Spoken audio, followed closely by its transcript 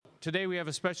Today we have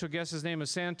a special guest. His name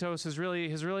is Santos. His real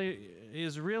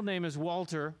name is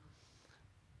Walter.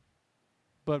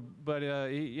 But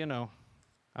you know,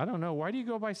 I don't know. Why do you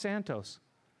go by Santos?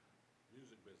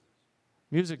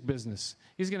 Music business.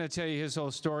 He's going to tell you his whole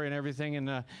story and everything,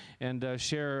 and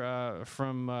share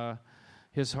from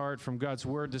his heart from God's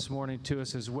word this morning to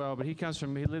us as well. But he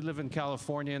live in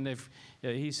California, and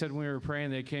he said when we were praying,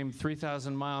 they came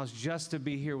 3,000 miles just to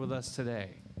be here with us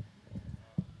today.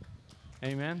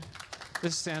 Amen.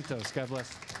 This is Santos. God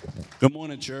bless. Good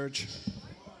morning, church.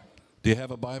 Do you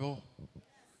have a Bible?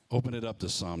 Open it up to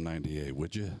Psalm 98,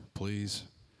 would you, please?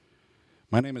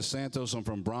 My name is Santos. I'm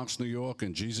from Bronx, New York,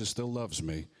 and Jesus still loves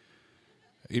me.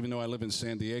 Even though I live in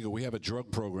San Diego, we have a drug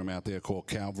program out there called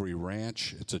Calvary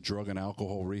Ranch. It's a drug and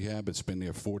alcohol rehab. It's been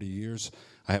there 40 years.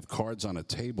 I have cards on a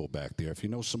table back there. If you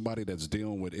know somebody that's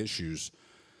dealing with issues,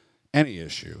 any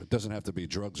issue, it doesn't have to be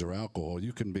drugs or alcohol.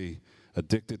 You can be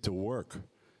addicted to work,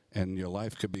 and your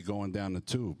life could be going down the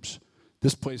tubes.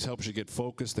 This place helps you get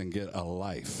focused and get a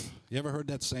life. You ever heard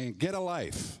that saying, get a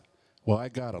life? Well, I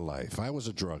got a life. I was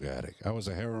a drug addict. I was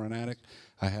a heroin addict.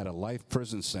 I had a life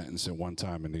prison sentence at one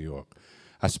time in New York.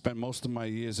 I spent most of my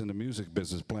years in the music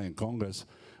business playing congas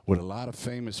with a lot of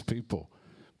famous people,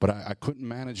 but I couldn't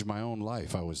manage my own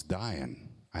life. I was dying.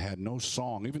 I had no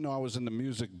song. Even though I was in the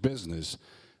music business,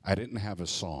 I didn't have a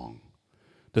song.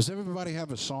 Does everybody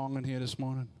have a song in here this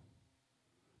morning?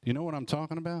 Do you know what I'm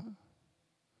talking about?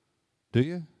 Do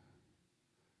you?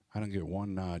 I didn't get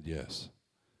one nod, yes.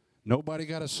 Nobody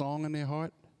got a song in their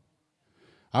heart?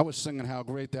 I was singing How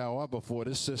Great Thou Art before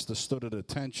this sister stood at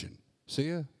attention. See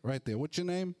her? Right there. What's your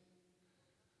name?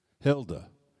 Hilda.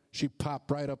 She popped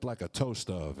right up like a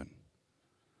toaster oven.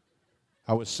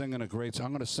 I was singing a great song.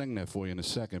 I'm going to sing that for you in a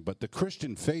second. But the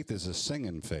Christian faith is a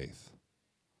singing faith.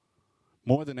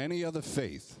 More than any other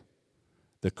faith,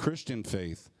 the Christian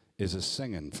faith is a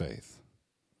singing faith.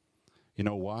 You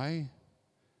know why?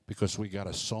 Because we got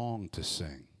a song to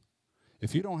sing.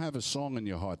 If you don't have a song in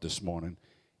your heart this morning,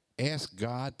 ask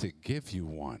God to give you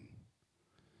one.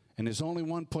 And there's only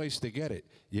one place to get it.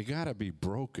 You got to be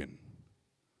broken.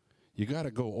 You got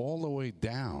to go all the way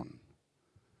down.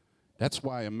 That's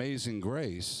why Amazing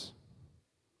Grace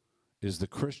is the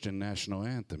Christian national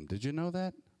anthem. Did you know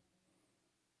that?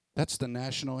 That's the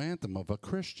national anthem of a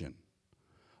Christian.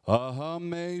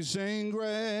 Amazing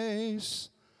grace,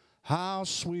 how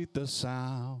sweet the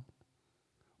sound.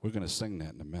 We're going to sing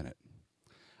that in a minute.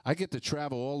 I get to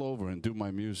travel all over and do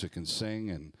my music and sing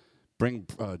and bring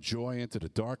joy into the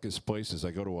darkest places.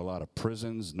 I go to a lot of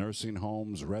prisons, nursing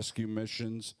homes, rescue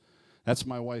missions. That's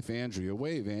my wife, Andrea.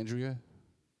 Wave, Andrea.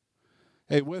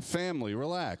 Hey, we're family.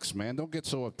 Relax, man. Don't get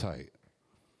so uptight.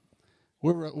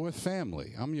 We're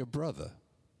family. I'm your brother.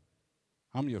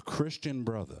 I'm your Christian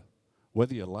brother,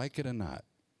 whether you like it or not.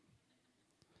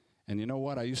 And you know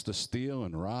what? I used to steal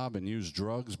and rob and use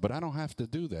drugs, but I don't have to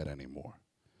do that anymore.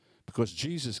 Because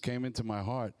Jesus came into my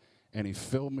heart and he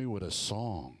filled me with a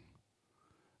song.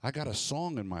 I got a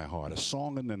song in my heart, a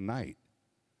song in the night.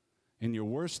 In your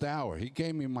worst hour, he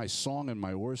gave me my song in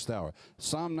my worst hour.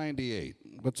 Psalm 98.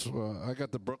 I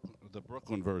got the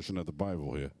Brooklyn version of the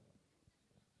Bible here.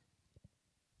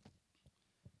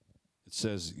 It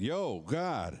says, yo,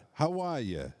 God, how are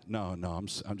you? No, I'm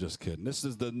just kidding. This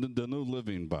is the New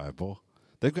Living Bible.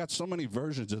 They've got so many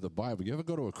versions of the Bible. You ever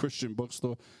go to a Christian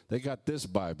bookstore? They got this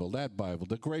Bible, that Bible,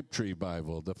 the grape tree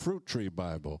Bible, the fruit tree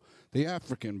Bible, the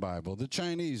African Bible, the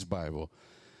Chinese Bible.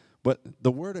 But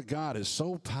the Word of God is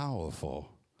so powerful.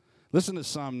 Listen to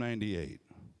Psalm 98.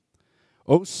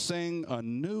 Oh, sing a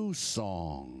new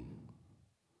song.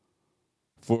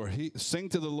 Sing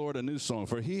to the Lord a new song,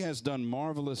 for he has done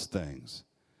marvelous things.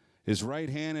 His right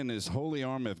hand and his holy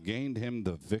arm have gained him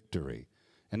the victory.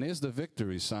 And there's the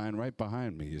victory sign right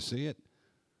behind me. You see it?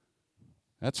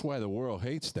 That's why the world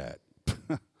hates that.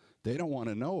 They don't want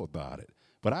to know about it.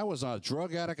 But I was a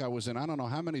drug addict. I was in I don't know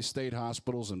how many state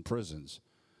hospitals and prisons.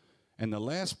 And the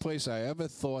last place I ever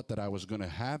thought that I was going to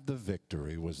have the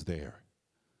victory was there.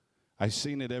 I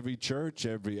seen it every church,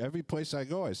 every place I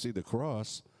go, I see the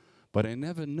cross. But I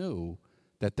never knew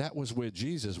that that was where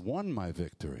Jesus won my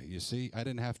victory. You see, I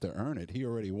didn't have to earn it. He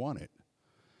already won it.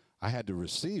 I had to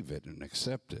receive it and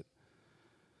accept it.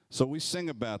 So we sing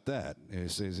about that.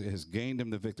 It has gained him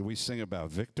the victory. We sing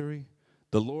about victory.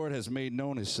 The Lord has made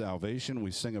known his salvation.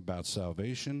 We sing about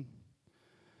salvation.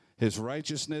 His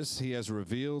righteousness he has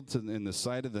revealed in the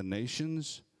sight of the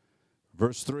nations.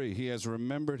 Verse 3, he has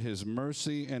remembered his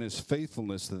mercy and his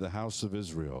faithfulness to the house of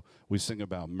Israel. We sing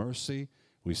about mercy.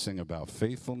 We sing about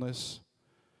faithfulness.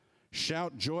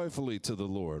 Shout joyfully to the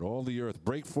Lord, all the earth.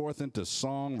 Break forth into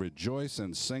song, rejoice,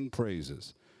 and sing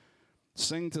praises.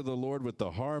 Sing to the Lord with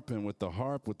the harp, and with the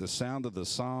harp, with the sound of the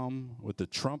psalm, with the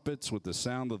trumpets, with the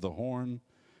sound of the horn.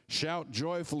 Shout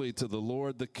joyfully to the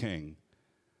Lord the King.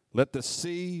 Let the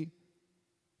sea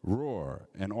roar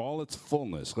and all its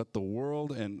fullness. Let the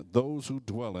world and those who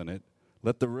dwell in it.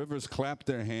 Let the rivers clap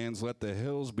their hands. Let the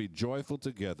hills be joyful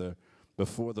together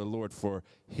before the Lord, for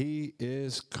he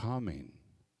is coming.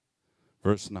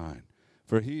 Verse 9,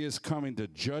 for he is coming to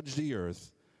judge the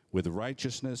earth with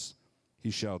righteousness.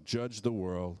 He shall judge the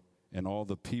world and all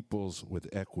the peoples with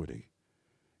equity.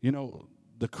 You know,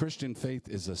 the Christian faith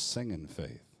is a singing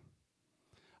faith.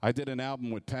 I did an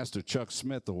album with Pastor Chuck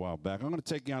Smith a while back. I'm going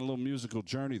to take you on a little musical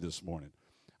journey this morning.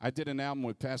 I did an album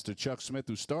with Pastor Chuck Smith,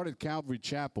 who started Calvary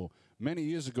Chapel many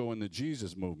years ago in the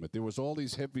Jesus movement. There was all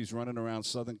these hippies running around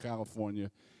Southern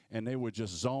California, and they were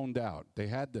just zoned out. They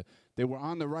were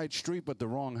on the right street but the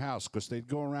wrong house, because they'd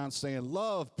go around saying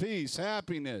love, peace,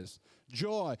 happiness,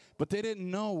 joy, but they didn't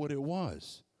know what it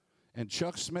was. And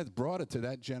Chuck Smith brought it to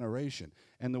that generation.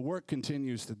 And the work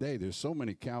continues today. There's so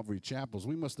many Calvary Chapels.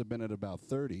 We must have been at about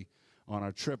 30 on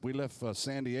our trip. We left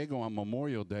San Diego on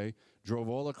Memorial Day, drove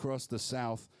all across the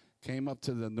south, came up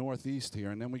to the northeast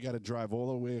here, and then we got to drive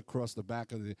all the way across the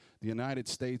back of the United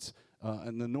States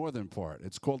in the northern part.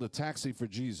 It's called the Taxi for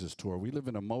Jesus tour. We live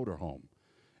in a motorhome,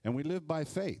 and we live by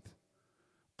faith.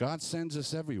 God sends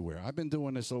us everywhere. I've been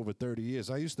doing this over 30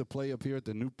 years. I used to play up here at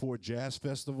the Newport Jazz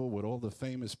Festival with all the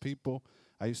famous people.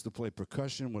 I used to play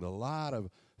percussion with a lot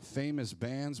of famous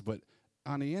bands, but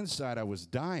on the inside I was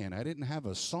dying. I didn't have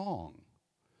a song.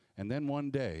 And then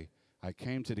one day I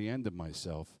came to the end of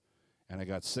myself, and I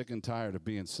got sick and tired of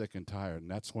being sick and tired. And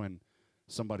that's when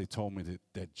somebody told me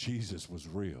that Jesus was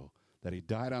real, that he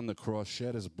died on the cross,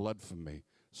 shed his blood for me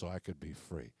so I could be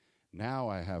free. Now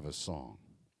I have a song.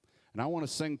 And I want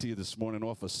to sing to you this morning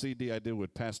off a CD I did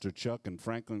with Pastor Chuck and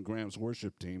Franklin Graham's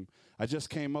worship team. I just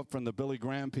came up from the Billy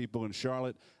Graham people in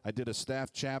Charlotte. I did a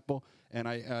staff chapel, and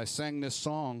I sang this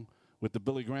song with the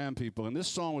Billy Graham people. And this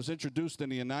song was introduced in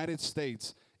the United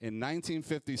States in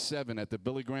 1957 at the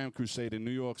Billy Graham Crusade in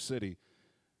New York City.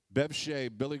 Bev Shea,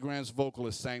 Billy Graham's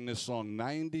vocalist, sang this song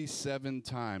 97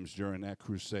 times during that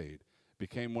crusade.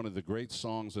 Became one of the great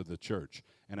songs of the church.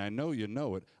 And I know you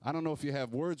know it. I don't know if you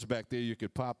have words back there you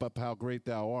could pop up, How Great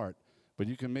Thou Art, but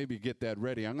you can maybe get that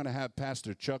ready. I'm going to have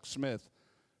Pastor Chuck Smith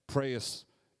pray us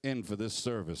in for this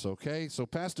service, okay? So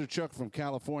Pastor Chuck from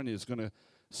California is going to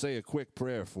say a quick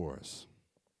prayer for us.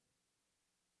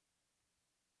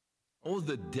 Oh,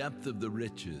 the depth of the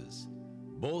riches,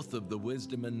 both of the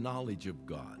wisdom and knowledge of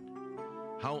God.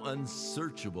 How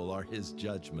unsearchable are his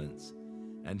judgments,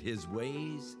 and his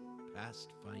ways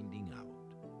past finding out.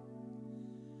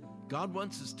 God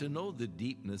wants us to know the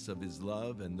deepness of his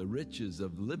love and the riches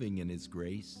of living in his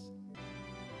grace.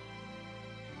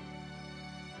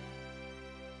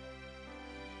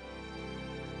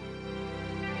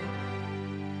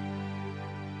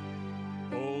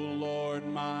 Oh Lord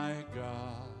my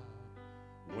God,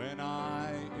 when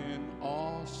I in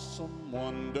awesome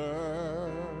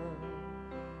wonder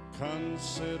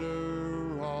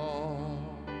consider all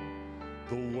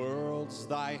the worlds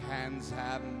thy hands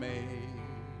have made,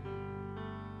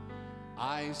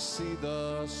 I see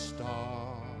the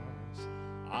stars,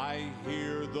 I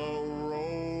hear the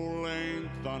rolling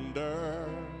thunder,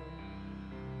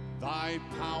 thy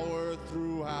power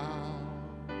throughout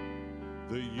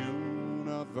the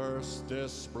universe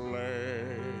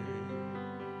display.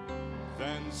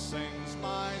 Then sings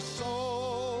my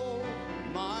soul,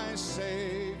 my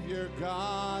Savior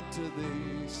God, to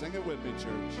thee. Sing it with me,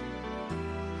 church.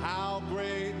 How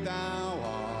great thou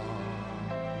art.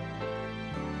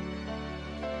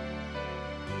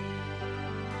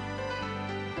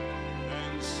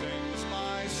 Then sings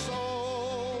my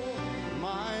soul,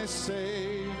 my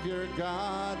Savior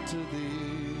God, to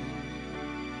thee.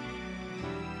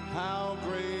 How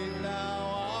great thou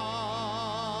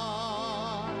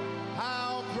art,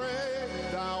 how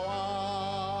great thou art.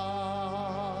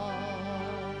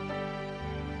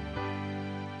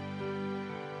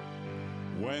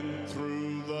 When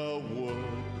through the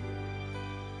wood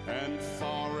and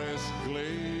forest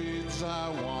glades I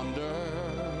wander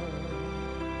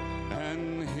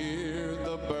and hear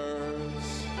the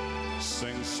birds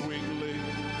sing sweetly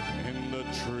in the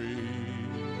trees,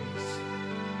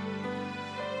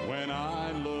 when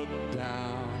I look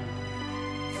down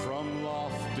from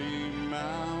lofty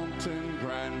mountain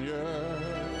grandeur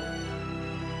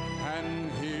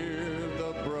and hear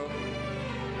the brook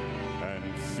and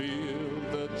feel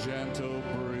the gentle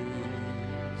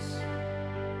breeze,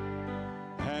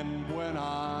 and when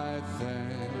I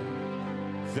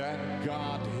think that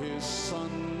God his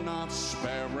Son not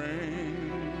sparing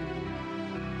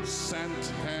sent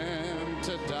him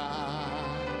to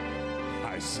die.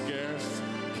 I scarce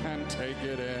can take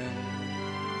it in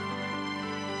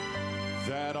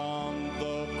that on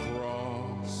the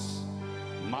cross,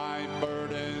 my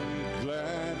burden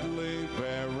gladly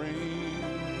bearing,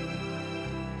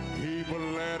 he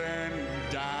bled and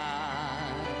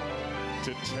died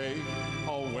to take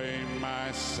away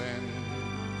my sin.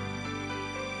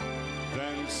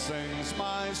 Then sings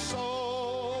my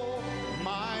soul,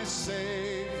 my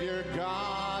Savior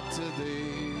God, to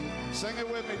thee. Sing it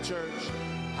with me, church.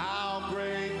 How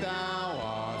great thou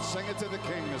art. Sing it to the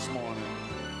King this morning.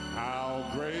 How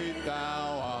great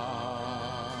thou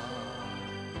art.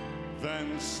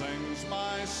 Then sings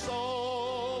my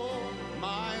soul,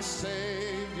 my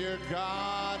Savior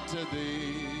God, to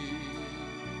thee.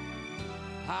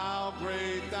 How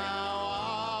great thou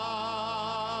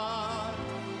art.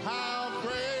 How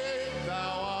great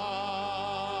thou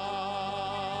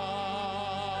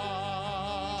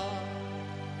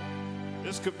art.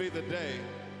 This could be the day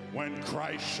when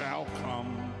Christ shall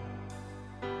come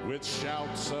with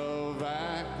shouts of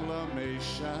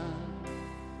acclamation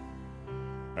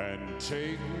and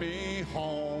take me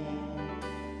home.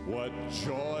 What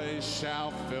joy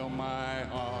shall fill my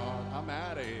heart. I'm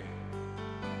out of here.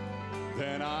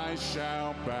 Then I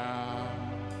shall bow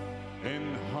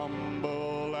in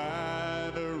humble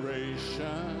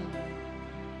adoration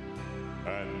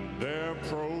and there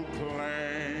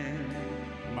proclaim,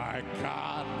 my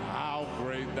God, how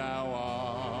great thou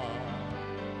art.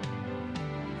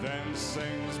 Then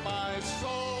sings my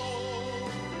soul,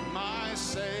 my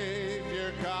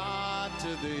Savior God,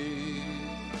 to thee.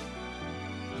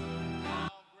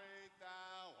 How great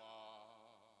thou art.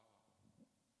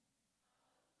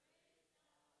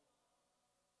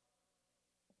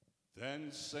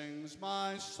 Then sings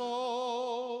my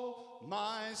soul,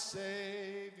 my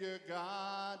Savior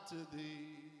God, to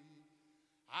thee.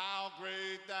 How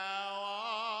great thou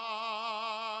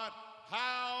art,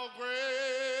 how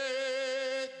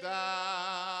great thou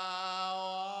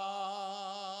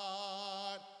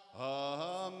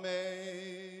art.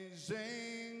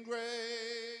 Amazing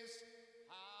grace,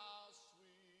 how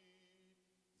sweet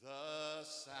the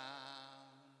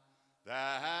sound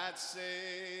that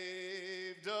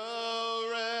saved a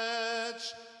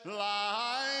wretch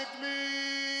like me.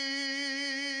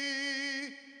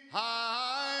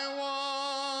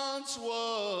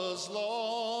 Was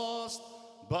lost,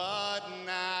 but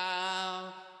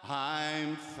now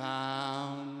I'm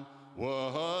found.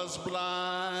 Was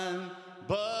blind,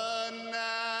 but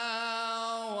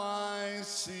now I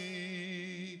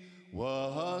see.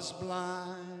 Was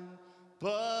blind,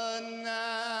 but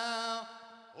now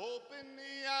open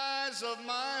the eyes of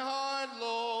my heart,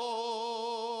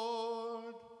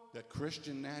 Lord. That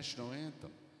Christian national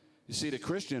anthem. You see, the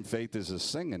Christian faith is a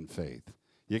singing faith.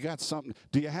 You got something.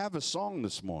 Do you have a song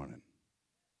this morning?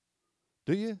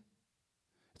 Do you?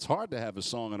 It's hard to have a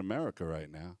song in America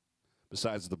right now,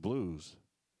 besides the blues.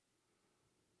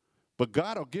 But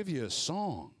God will give you a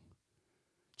song.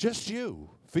 Just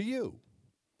you, for you.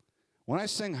 When I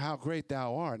sing How Great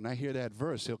Thou Art, and I hear that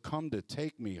verse, he'll come to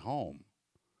take me home.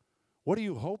 What are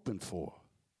you hoping for?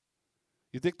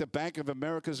 You think the Bank of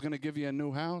America is going to give you a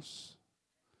new house?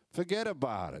 Forget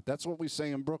about it. That's what we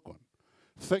say in Brooklyn.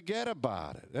 Forget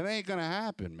about it. It ain't going to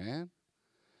happen, man.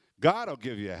 God will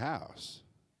give you a house.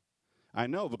 I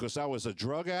know, because I was a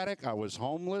drug addict. I was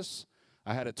homeless.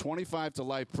 I had a 25 to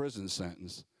life prison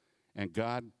sentence, and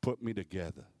God put me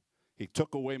together. He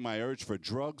took away my urge for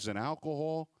drugs and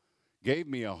alcohol, gave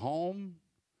me a home.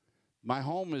 My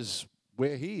home is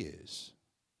where he is.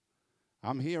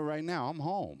 I'm here right now. I'm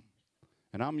home.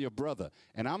 And I'm your brother.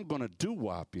 And I'm going to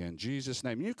doo-wop you in Jesus'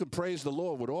 name. You can praise the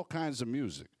Lord with all kinds of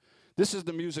music. This is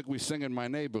the music we sing in my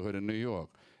neighborhood in New York.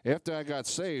 After I got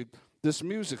saved, this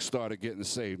music started getting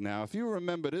saved. Now, if you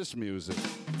remember this music,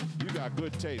 you got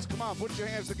good taste. Come on, put your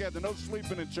hands together. No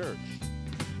sleeping in church.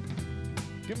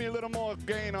 Give me a little more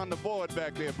gain on the board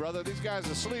back there, brother. These guys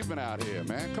are sleeping out here,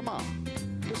 man. Come on.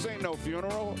 This ain't no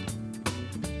funeral.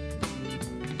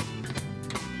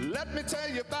 Let me tell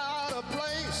you about a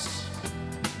place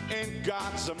in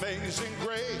God's amazing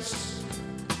grace.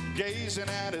 Gazing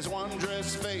at his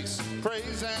wondrous face,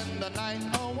 praising the night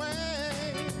away.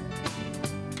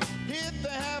 Here they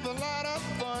have a lot of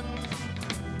fun,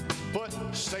 put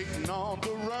Satan on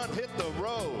the run. Hit the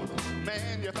road,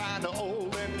 man, you find the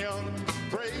old and young,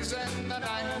 praising the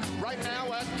night. Right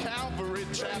now at Calvary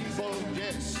Chapel,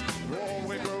 yes,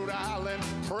 Warwick, Rhode Island.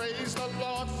 Praise the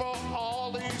Lord for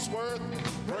all he's worth.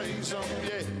 Praise him,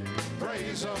 yeah,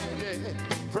 praise him, yeah,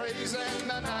 praising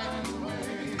the night.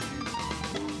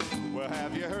 Well,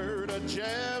 have you heard of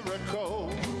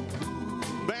Jericho?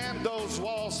 those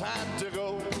walls had to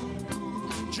go.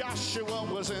 Joshua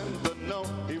was in the know.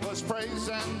 He was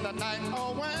praising the night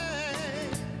away.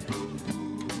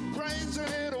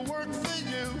 Praising it'll work for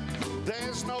you.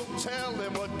 There's no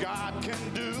telling what God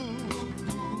can do.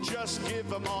 Just give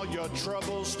him all your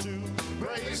troubles too.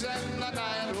 Praising the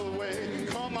night away.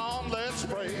 Come on, let's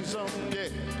praise him, yeah.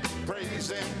 Praise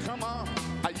him, come on.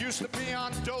 I used to be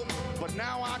on dope, but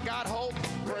now I got hope.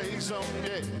 Praise him,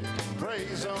 yeah.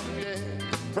 Praise him, yeah.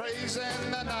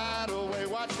 Praising the night away.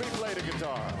 Watch me play the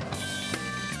guitar.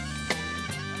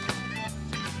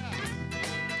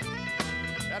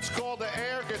 That's called the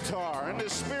air guitar. In the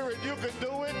spirit, you can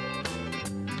do it.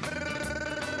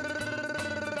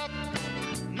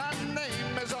 My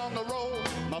name is on the roll.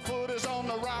 My foot is on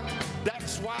the rock.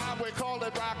 That's why we call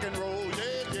it rock and roll.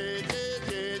 Yeah, yeah, yeah,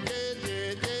 yeah, yeah,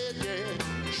 yeah, yeah, yeah.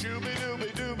 Shooby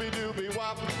dooby dooby dooby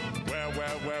wop.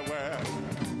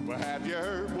 Well, have you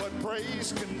heard what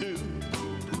praise can do?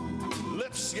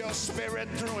 Lifts your spirit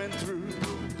through and through.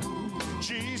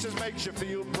 Jesus makes you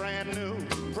feel brand new.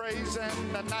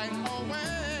 Praising the night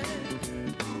away.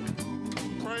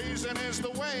 Praising is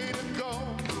the way to go.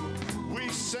 We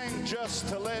sing just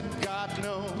to let God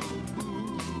know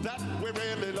that we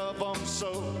really love him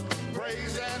so.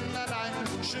 Praising the night,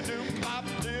 shoo pop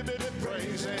did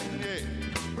praising, yeah.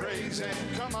 Praising,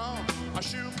 come on. A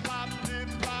shoo pop did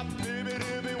pop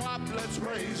dibby wop. Let's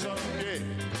praise him, yeah.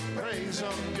 Praise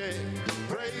him, yeah.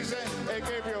 Praising. Hey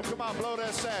Gabriel, come on, blow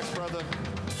that sax, brother.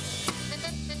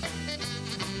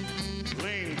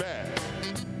 Lean back.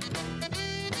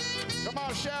 Come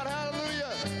on, shout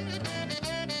hallelujah.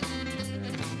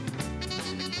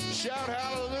 Shout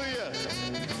hallelujah.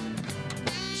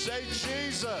 Say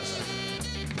Jesus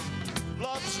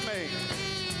loves me.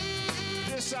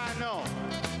 This I know.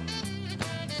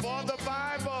 For the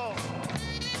Bible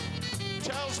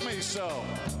tells me so.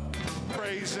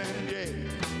 Praise him,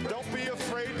 yeah. Don't be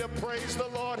afraid to praise the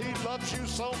Lord. He loves you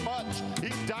so much. He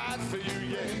died for you,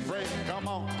 yeah. Praise, come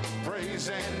on. Praise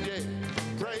him, yeah.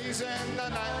 Praise him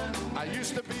tonight. I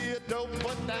used to be a dope,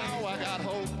 but now I got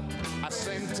hope. I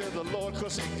sing to the Lord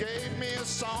because he gave me a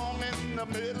song in the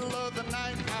middle of the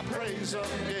night. I praise him,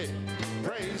 yeah.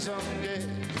 Praise him, yeah.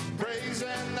 Praise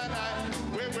him tonight.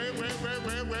 We're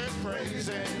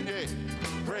praising, yeah.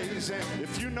 Praise him.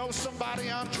 If you know somebody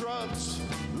on drugs,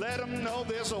 let them know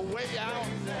there's a way out.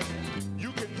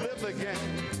 You can live again.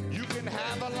 You can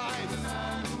have a life.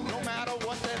 No matter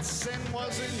what that sin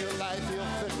was in your life,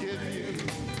 he'll forgive you.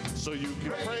 So you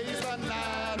can praise the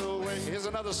night away. Here's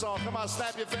another song. Come on,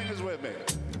 snap your fingers with me.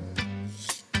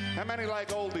 How many like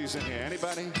oldies in here?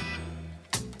 Anybody?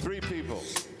 3 people.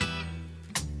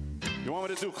 You want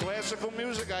me to do classical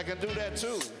music? I can do that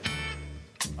too.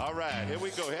 All right, here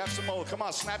we go. Have some old. Come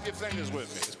on, snap your fingers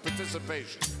with me. It's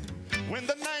participation. When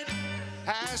the night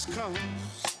has come,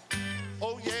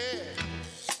 oh yeah,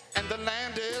 and the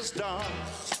land is dark,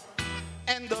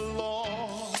 and the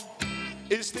Lord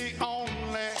is the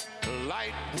only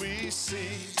light we see.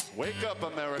 Wake up,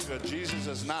 America. Jesus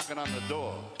is knocking on the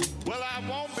door. Well, I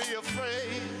won't be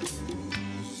afraid.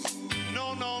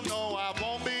 No, no, no, I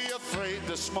won't be afraid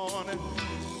this morning.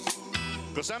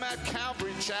 Because I'm at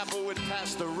Calvary Chapel with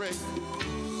Pastor Rick.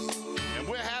 And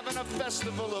we're having a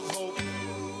festival of hope.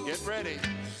 Get ready.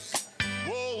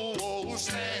 Whoa, whoa,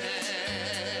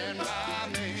 stand by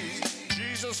me.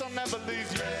 Jesus will never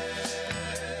leave you.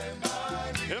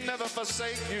 He'll never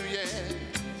forsake you, yeah.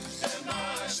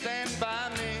 Stand by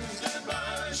me.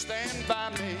 Stand by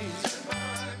me.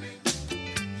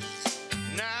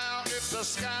 Now, if the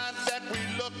sky that we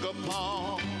look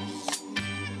upon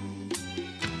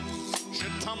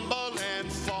should tumble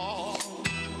and fall,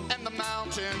 and the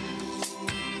mountain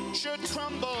should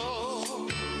crumble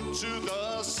to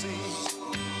the sea.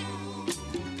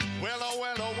 Well, oh,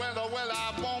 well, oh, well, oh, well,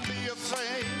 I won't be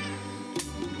afraid.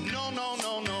 No, no,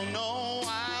 no, no, no,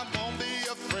 I won't be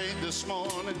afraid this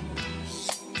morning.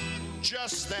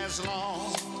 Just as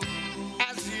long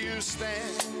as you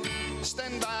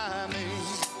stand by me.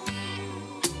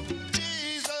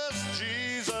 Jesus,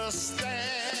 Jesus,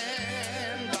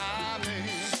 stand by me.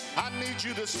 I need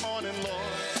you this morning,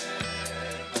 Lord.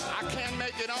 I can't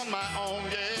make it on my own,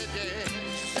 yeah,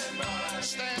 yeah.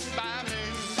 Stand by me,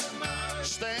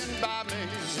 stand by me.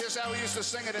 Here's how we used to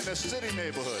sing it in the city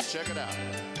neighborhood. Check it out.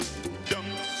 Dum,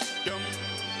 dum,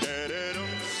 da-da-dum,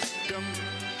 dum,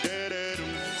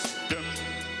 da-da-dum, dum,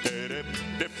 da-da,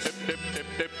 dip, dip, dip, dip,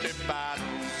 dip, dip, ba-dum.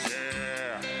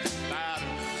 Yeah,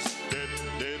 ba-dum, dip,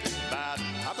 dip, ba-dum.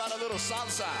 How about a little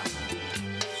salsa?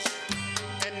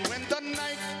 And when the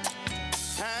night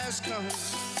has come,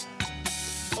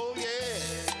 oh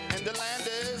yeah, and the land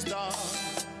is dark,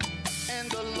 and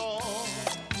the Lord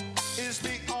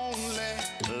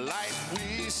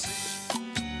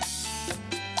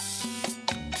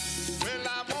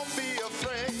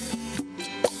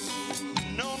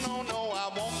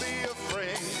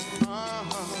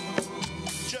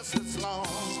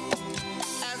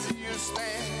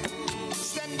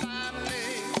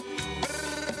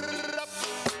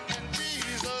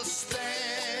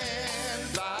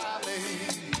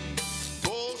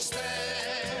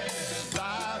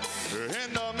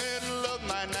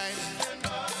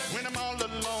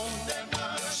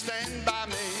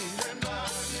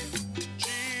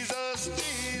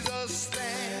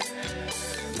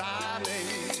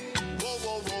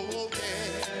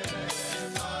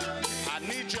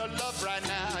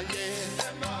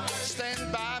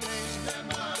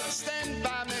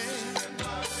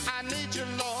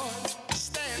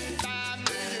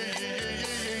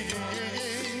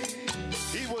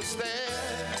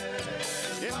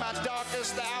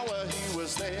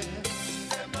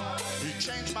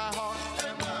my heart.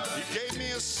 He gave me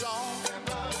a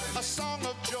song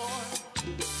of joy,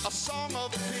 a song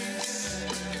of peace.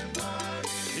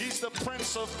 He's the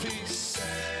Prince of Peace.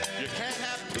 You can't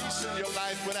have peace in your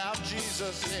life without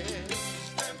Jesus. Yeah.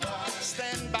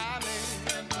 Stand by me,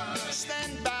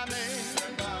 stand by me.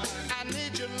 I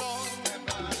need you, Lord.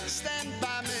 Stand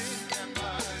by me.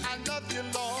 I love you,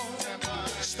 Lord.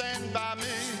 Stand by me.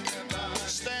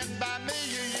 Stand by me.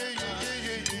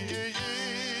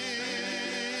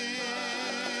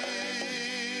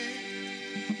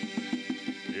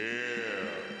 Yeah.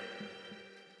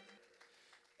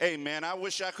 Hey, man, I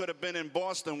wish I could have been in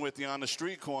Boston with you on the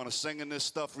street corner singing this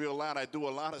stuff real loud. I do a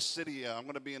lot of city. I'm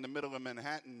going to be in the middle of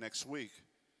Manhattan next week.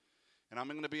 And I'm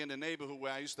going to be in the neighborhood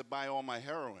where I used to buy all my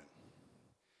heroin.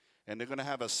 And they're going to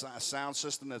have a sound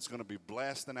system that's going to be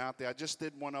blasting out there. I just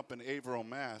did one up in Averill,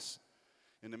 Mass,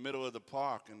 in the middle of the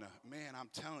park. And, man, I'm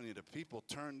telling you, the people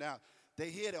turned out. They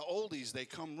hear the oldies. They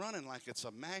come running like it's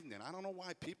a magnet. I don't know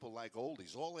why people like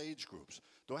oldies, all age groups.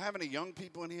 Do I have any young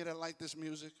people in here that like this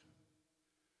music?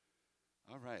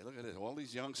 All right, look at this. All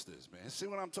these youngsters, man. See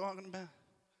what I'm talking about?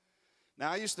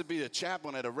 Now, I used to be a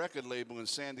chaplain at a record label in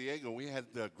San Diego. We had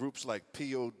groups like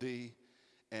POD,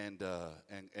 and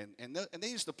they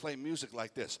used to play music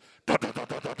like this.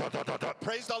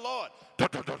 Praise the Lord.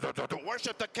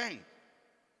 Worship the King.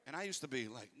 And I used to be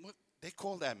like, what? They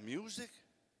call that music?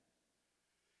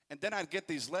 And then I'd get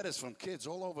these letters from kids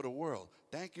all over the world.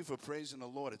 Thank you for praising the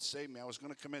Lord. It saved me. I was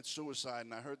going to commit suicide,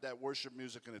 and I heard that worship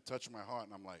music, and it touched my heart.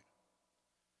 And I'm like,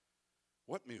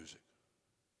 what music?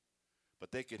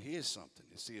 But they could hear something.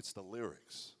 You see, it's the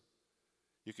lyrics.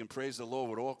 You can praise the Lord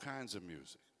with all kinds of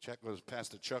music.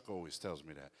 Pastor Chuck always tells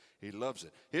me that. He loves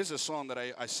it. Here's a song that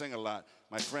I sing a lot.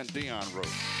 My friend Dion wrote.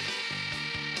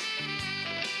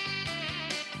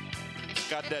 It's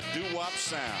got that doo-wop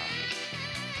sound.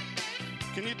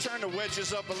 Can you turn the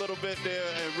wedges up a little bit there,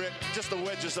 Rick? Just the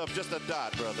wedges up, just a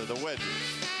dot, brother, the wedges.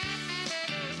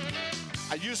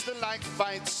 I used to like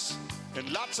fights and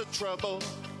lots of trouble,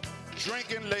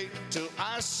 drinking late till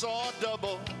I saw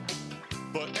double,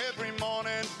 but every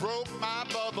morning broke my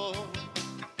bubble.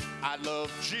 I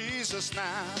love Jesus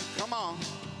now, come on.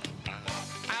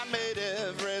 I made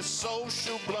every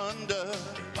social blunder,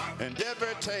 and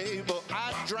every table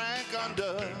I drank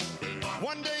under.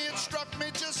 One day it struck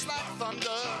me just like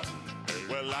thunder.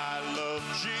 Well, I love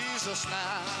Jesus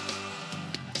now.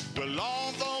 Well,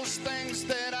 all those things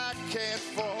that I cared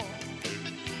for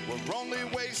were only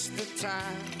wasted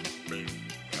time.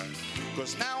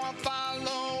 'Cause now I'm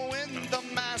following the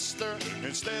master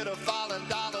instead of following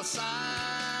dollar sign.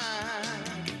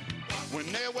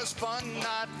 When there was fun,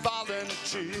 I'd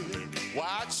volunteer. Why,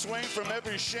 I'd swing from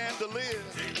every chandelier.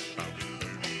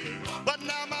 But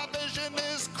now my vision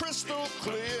is crystal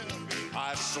clear.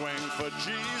 I swing for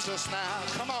Jesus now.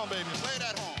 Come on, baby, play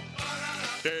that horn.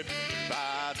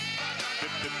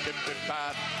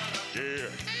 Yeah,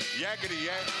 yakety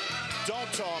yak,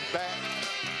 don't talk back.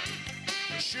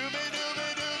 Shooby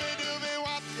dooby dooby dooby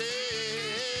wop, yeah.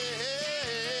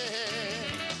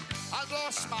 I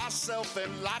lost myself in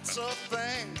lots of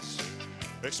things,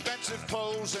 expensive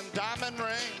clothes and diamond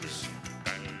rings.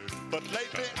 But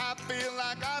lately I feel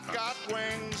like I've got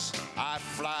wings. I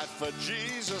fly for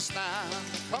Jesus now.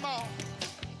 Come on.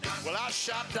 Well, I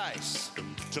shot dice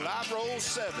till I rolled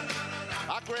 7.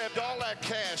 I grabbed all that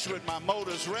cash with my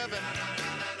motors revving.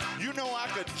 You know I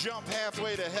could jump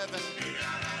halfway to heaven,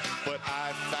 but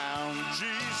I found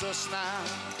Jesus now.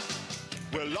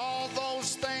 Well, all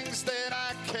those things that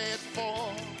I cared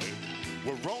for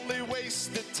were only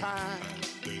wasted time.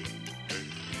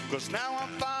 'Cause now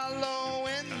I'm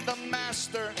following the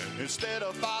master instead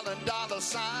of following dollar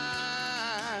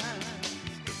sign.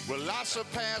 Well, I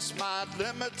surpassed my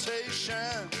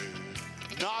limitation,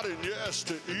 nodding yes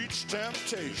to each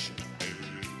temptation.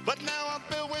 But now I'm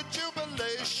filled with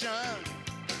jubilation.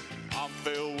 I'm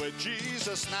filled with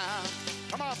Jesus now.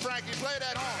 Come on, Frankie, play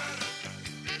that horn.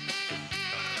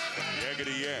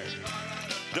 Yakety yak.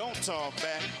 Don't talk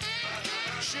back.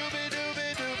 Shooby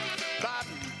dooby doo.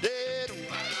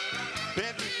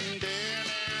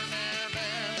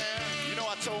 You know,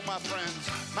 I told my friends,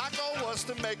 my goal was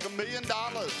to make $1 million.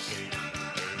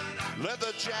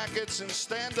 Leather jackets and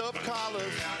stand-up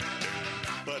collars.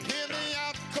 But hear me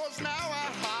out, 'cause now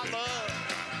I holler.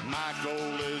 My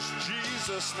goal is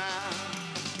Jesus now.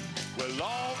 Well,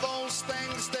 all those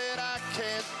things that I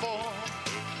cared for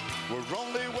were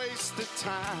only wasted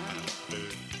time.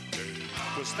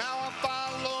 'Cause now I'm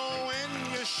following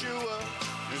Yeshua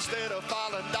instead of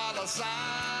following dollar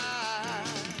sign.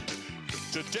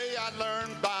 Today I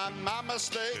learned by my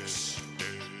mistakes.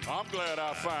 I'm glad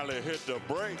I finally hit the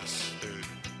brakes.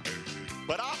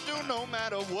 But I'll do no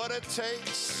matter what it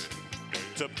takes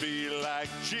to be like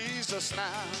Jesus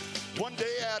now, one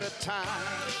day at a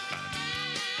time.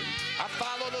 I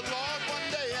follow the Lord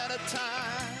one day at a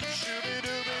time.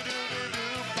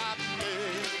 Shooby-dooby-dooby-doo,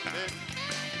 bop-dee-dee.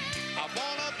 I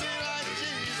wanna be like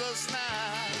Jesus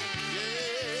now.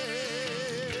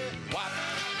 Yeah. Wop,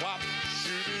 wop,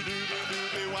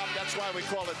 shooby-dooby-dooby-wop. That's why we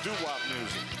call it doo-wop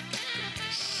music.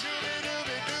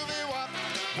 Shooby-dooby-dooby-wop,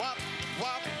 wop,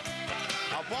 wop.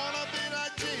 I wanna be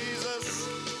like Jesus.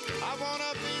 I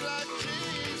wanna be like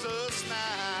Jesus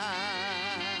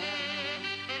now.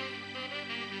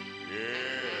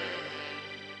 Yeah.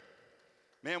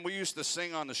 Man, we used to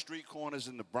sing on the street corners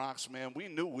in the Bronx, man. We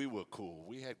knew we were cool.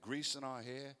 We had grease in our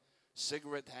hair,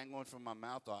 cigarette hanging from our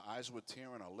mouth, our eyes were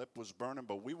tearing, our lip was burning,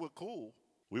 but we were cool.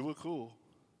 We were cool.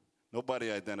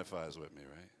 Nobody identifies with me,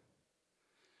 right?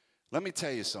 Let me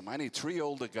tell you something. I need 3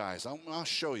 older guys. I'll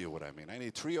show you what I mean. I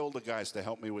need 3 older guys to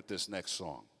help me with this next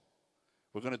song.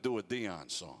 We're going to do a Dion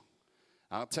song.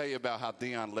 I'll tell you about how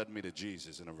Dion led me to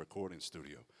Jesus in a recording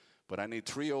studio. But I need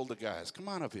 3 older guys. Come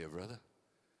on up here, brother.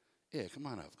 Yeah, come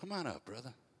on up. Come on up,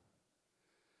 brother.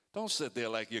 Don't sit there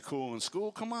like you're cool in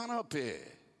school. Come on up here.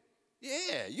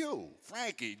 Yeah, you,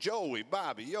 Frankie, Joey,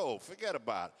 Bobby, yo, forget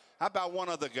about it. How about one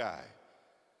other guy?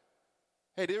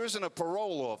 Hey, there isn't a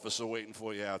parole officer waiting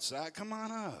for you outside. Come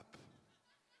on up.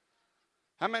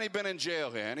 How many been in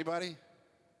jail here? Anybody?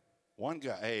 One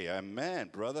guy. Hey, amen,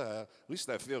 brother. At least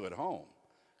I feel at home.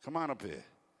 Come on up here.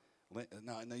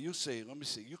 Now you say, let me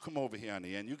see. You come over here on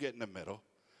the end. You get in the middle.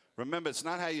 Remember, it's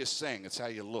not how you sing. It's how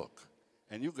you look.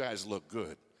 And you guys look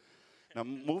good. Now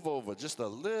move over just a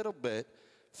little bit.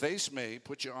 Face me.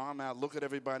 Put your arm out. Look at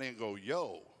everybody and go,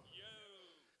 yo.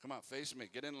 Come on, face me.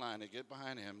 Get in line and get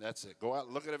behind him. That's it. Go out,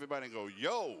 look at everybody and go,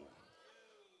 yo.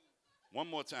 One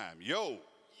more time. Yo.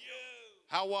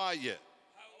 How are you?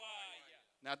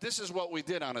 Now, this is what we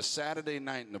did on a Saturday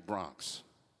night in the Bronx.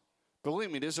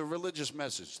 Believe me, there's a religious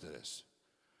message to this.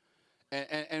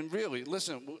 And really,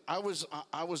 listen, I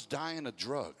was dying of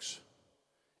drugs.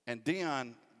 And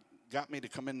Dion got me to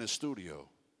come in the studio.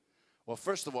 Well,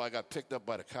 first of all, I got picked up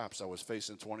by the cops. I was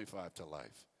facing 25 to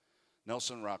life.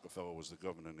 Nelson Rockefeller was the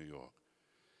governor of New York.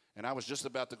 And I was just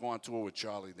about to go on tour with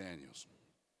Charlie Daniels.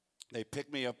 They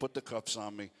picked me up, put the cuffs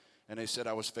on me, and they said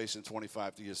I was facing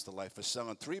 25 years to life for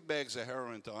selling 3 bags of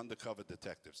heroin to undercover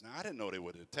detectives. Now, I didn't know they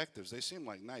were detectives. They seemed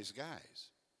like nice guys.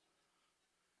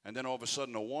 And then all of a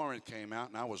sudden, a warrant came out,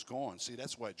 and I was gone. See,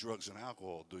 that's why drugs and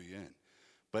alcohol do you in.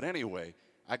 But anyway,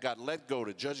 I got let go.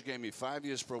 The judge gave me 5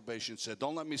 years probation, said,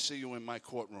 don't let me see you in my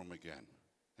courtroom again.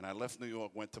 And I left New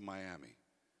York, went to Miami.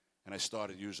 And I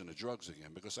started using the drugs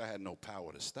again because I had no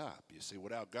power to stop. You see,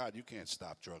 without God, you can't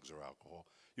stop drugs or alcohol.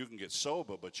 You can get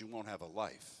sober, but you won't have a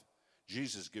life.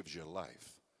 Jesus gives you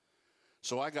life.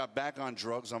 So I got back on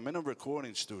drugs. I'm in a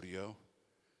recording studio.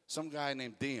 Some guy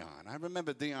named Dion. I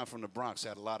remember Dion from the Bronx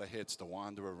had a lot of hits, The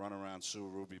Wanderer, Run Around Sue,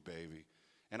 Ruby Baby.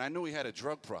 And I knew he had a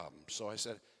drug problem. So I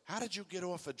said, how did you get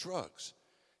off of drugs?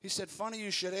 He said, funny you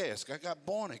should ask. I got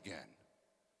born again.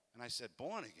 And I said,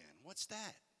 born again? What's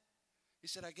that? He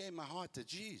said, I gave my heart to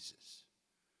Jesus.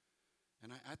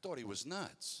 And I thought he was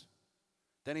nuts.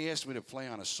 Then he asked me to play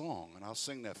on a song, and I'll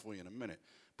sing that for you in a minute.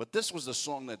 But this was the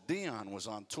song that Dion was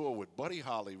on tour with Buddy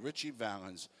Holly, Richie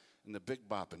Valens, and the Big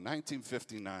Bop. In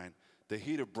 1959, the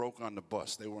heater broke on the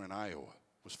bus. They were in Iowa.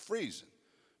 It was freezing.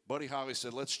 Buddy Holly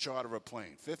said, let's charter a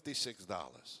plane. $56.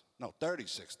 No,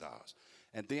 $36.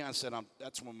 And Dion said,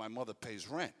 that's when my mother pays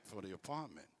rent for the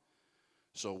apartment.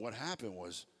 So what happened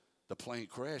was the plane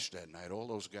crashed that night. All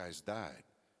those guys died.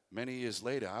 Many years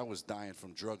later, I was dying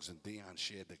from drugs, and Dion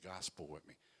shared the gospel with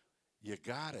me. You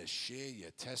got to share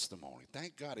your testimony.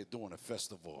 Thank God they're doing a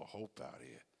festival of hope out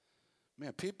here.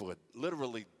 Man, people are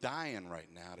literally dying right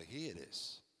now to hear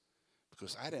this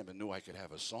because I never knew I could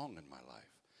have a song in my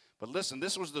life. But listen,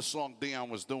 this was the song Dion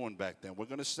was doing back then. We're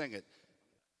going to sing it.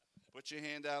 Put your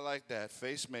hand out like that.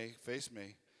 Face me, face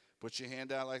me. Put your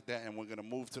hand out like that, and we're going to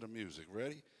move to the music.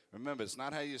 Ready? Remember, it's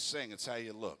not how you sing, it's how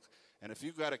you look. And if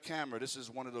you've got a camera, this is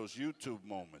one of those YouTube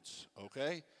moments,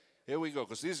 okay? Here we go,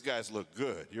 because these guys look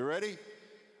good. You ready?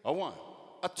 A 1,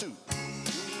 a 2. Ooh,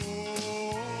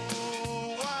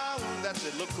 wow. That's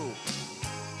it, look cool.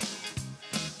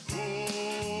 Ooh.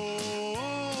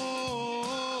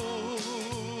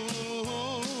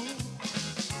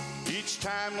 Each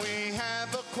time we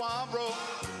have a quarrel,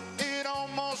 it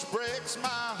almost breaks my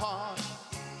heart.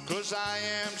 'Cause I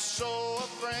am so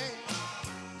afraid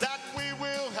that we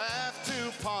will have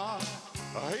to part.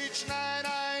 Each night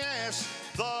I ask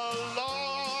the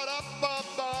Lord up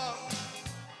above,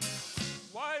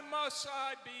 why must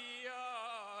I be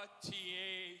a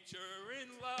teenager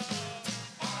in love?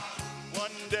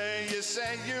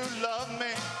 say you love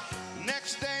me.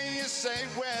 Next day you say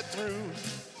we're through.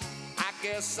 I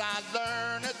guess I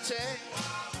learned to take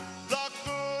the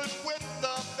good with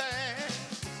the bad.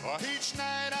 Or each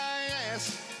night I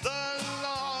ask the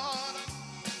Lord,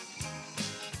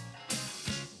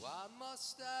 why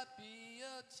must I be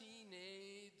a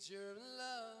teenager in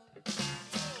love?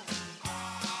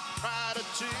 try to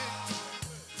cheat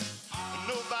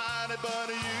nobody but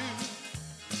you.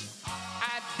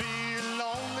 I'd be a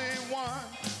lonely one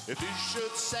if you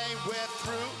should say we're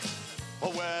through.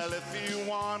 Oh, well, if you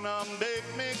wanna make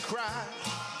me cry,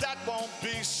 that won't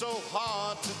be so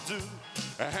hard to do.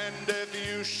 And if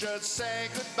you should say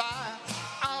goodbye,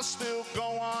 I'll still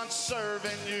go on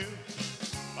serving you.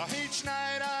 Each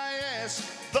night I ask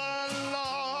the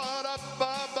Lord up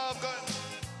above,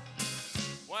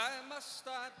 Why must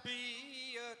I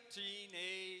be a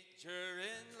teenager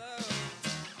in love?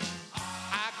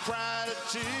 I cried a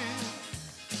tear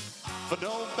for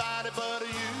nobody but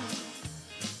you.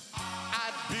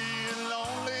 I'd be a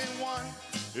lonely one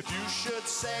if you should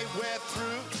say we're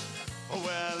through.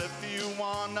 Well, if you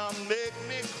wanna make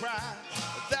me cry,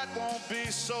 that won't be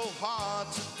so hard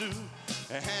to do.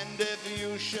 And if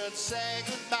you should say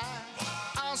goodbye,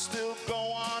 I'll still go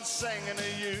on singing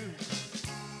to you.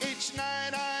 Each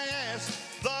night I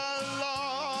ask the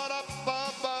Lord up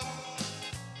above,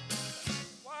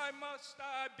 Why must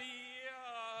I be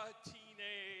a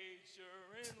teenager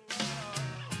in love?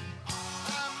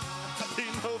 I'd be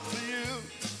no for you,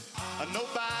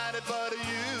 nobody but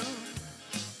you.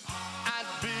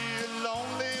 I'd be a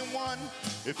lonely one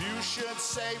if you should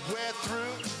say we're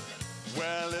through.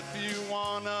 Well, if you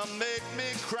wanna make me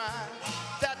cry,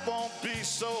 that won't be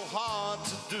so hard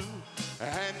to do.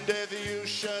 And if you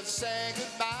should say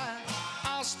goodbye,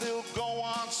 I'll still go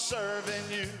on serving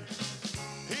you.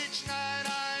 Each night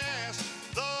I ask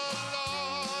the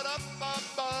Lord up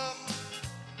above,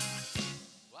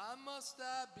 Why must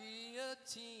I be a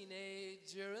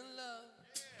teenager in love?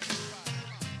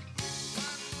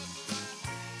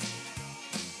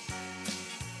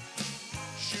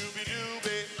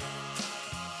 shooby-dooby.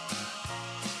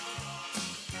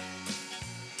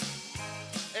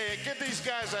 Hey, give these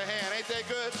guys a hand. Ain't they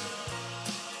good?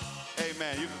 Hey,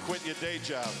 man, you can quit your day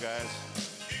job, guys.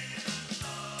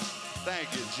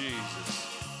 Thank you,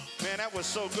 Jesus. Man, that was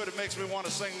so good, it makes me want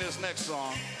to sing this next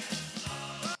song.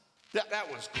 That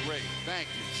was great. Thank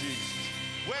you, Jesus.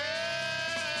 Well,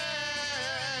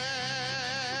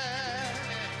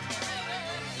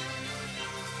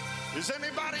 is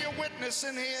anybody a witness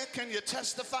in here? Can you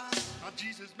testify?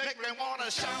 Jesus make me want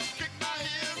to shout, kick my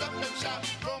heels up and shout,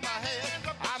 throw my head.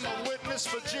 I'm a witness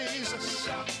for Jesus.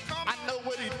 I know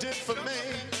what he did for me.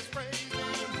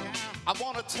 I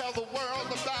want to tell the world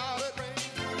about it.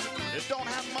 It don't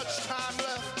have much time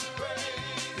left.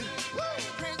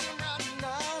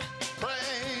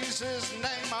 Praise his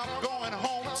name. I'm going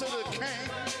home to the King.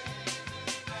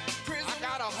 I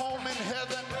got a home in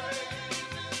heaven.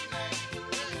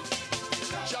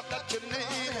 Jump at your knee.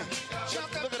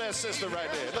 Look at that sister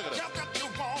right there. Look at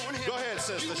her. Go ahead,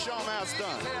 sister. Show them how it's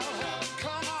done.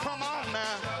 Come on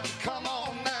now. Come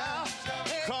on now.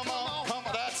 Come on. Come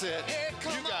on. That's it.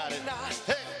 You got it.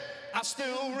 Hey, I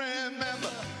still remember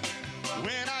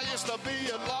when I used to be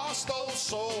a lost old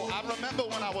soul. I remember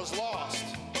when I was lost,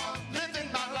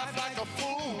 living my life like a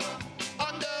fool,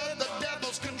 under the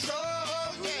devil's control,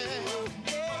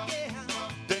 yeah.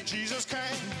 Then Jesus came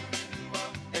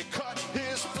and cut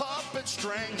his puppet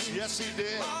strings, yes he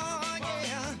did.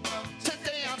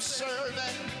 Today I'm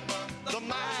serving the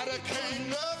mighty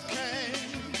King of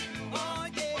Kings.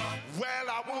 Well,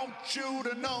 I want you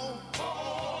to know,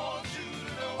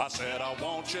 I said I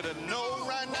want you to know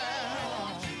right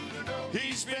now,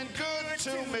 he's been good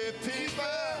to me, people.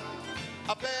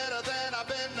 Better than I've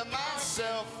been to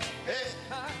myself. Hey,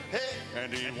 hey,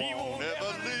 and he won't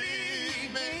ever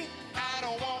leave me. I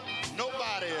don't want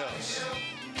nobody else.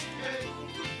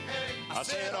 I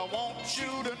said I want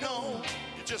you to know.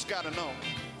 You just gotta know.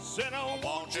 Said I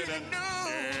want you to know.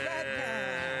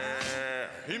 Yeah.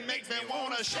 He makes me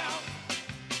wanna shout.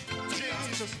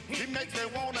 Jesus, he makes me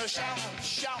wanna shout,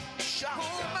 shout, shout.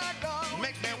 Oh my God.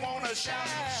 Make me wanna shout,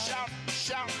 shout,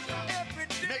 shout.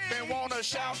 Make me wanna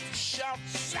shout, shout,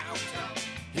 shout.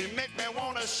 He make me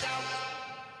wanna shout.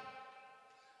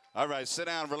 All right, sit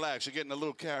down, relax. You're getting a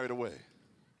little carried away.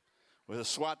 Well, the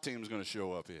SWAT team's gonna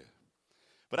show up here.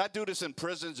 But I do this in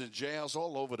prisons and jails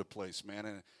all over the place,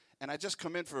 man. And I just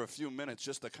come in for a few minutes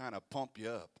just to kind of pump you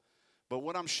up. But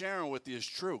what I'm sharing with you is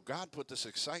true. God put this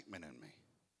excitement in me.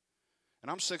 And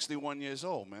I'm 61 years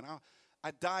old, man.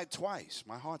 I died twice.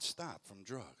 My heart stopped from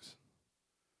drugs.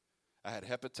 I had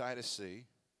hepatitis C,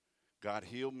 God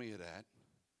healed me of that.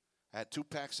 I had 2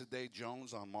 packs a day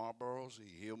Jones on Marlboros.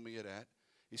 He healed me of that.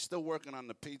 He's still working on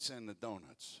the pizza and the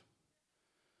donuts.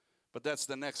 But that's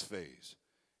the next phase.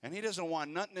 And he doesn't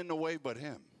want nothing in the way but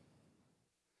him.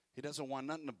 He doesn't want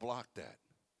nothing to block that.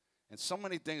 And so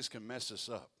many things can mess us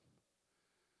up.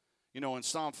 You know, in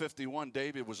Psalm 51,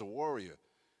 David was a warrior.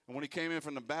 And when he came in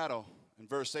from the battle, in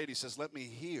verse 8, he says, let me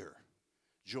hear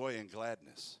joy and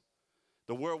gladness.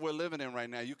 The world we're living in right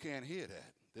now, you can't hear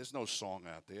that. There's no song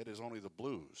out there. There's only the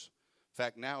blues. In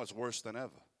fact, now it's worse than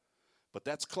ever. But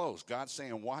that's close. God's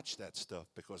saying watch that stuff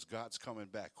because God's coming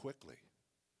back quickly.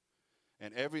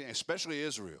 And especially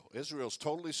Israel. Israel's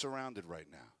totally surrounded right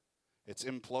now. It's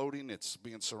imploding. It's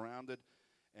being surrounded.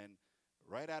 And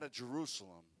right out of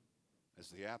Jerusalem is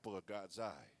the apple of God's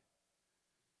eye.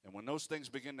 And when those things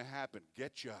begin to happen,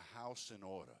 get your house in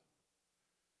order.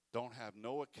 Don't have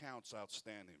no accounts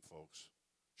outstanding, folks.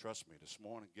 Trust me, this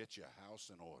morning, get your house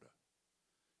in order.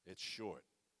 It's short.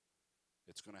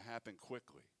 It's going to happen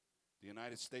quickly. The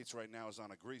United States right now is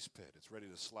on a grease pit. It's ready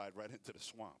to slide right into the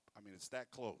swamp. I mean, it's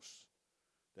that close.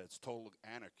 That's total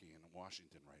anarchy in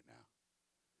Washington right now.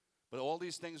 But all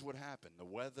these things would happen. The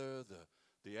weather,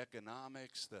 the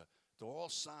economics, they're all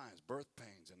signs, birth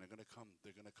pains, and they're going to come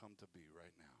to be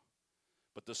right now.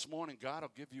 But this morning, God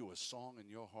will give you a song in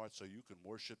your heart so you can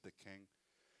worship the King.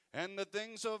 And the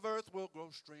things of earth will grow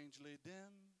strangely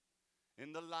dim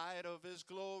in the light of his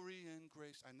glory and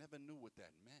grace. I never knew what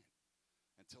that meant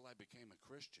until I became a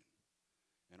Christian.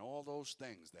 And all those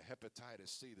things, the hepatitis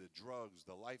C, the drugs,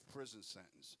 the life prison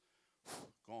sentence,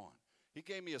 gone. He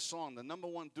gave me a song, the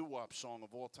 #1 doo-wop song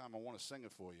of all time. I want to sing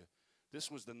it for you.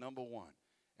 This was the #1.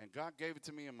 And God gave it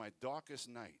to me in my darkest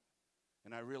night.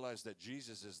 And I realized that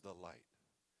Jesus is the light.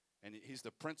 And he's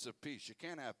the Prince of Peace. You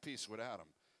can't have peace without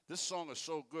him. This song is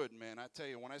so good, man. I tell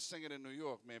you, when I sing it in New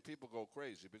York, man, people go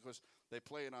crazy because they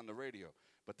play it on the radio.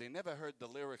 But they never heard the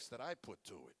lyrics that I put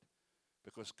to it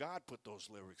because God put those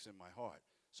lyrics in my heart.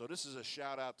 So this is a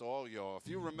shout out to all y'all. If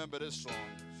you remember this song,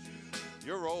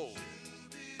 you're old.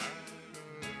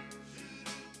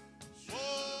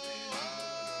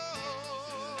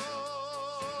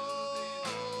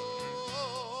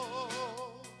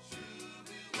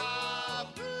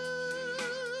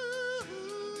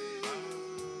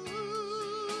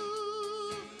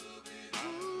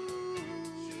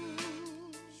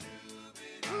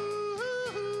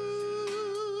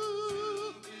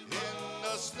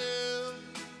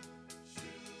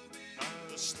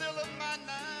 Still of my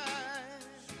night,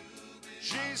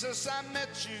 Jesus, I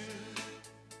met you.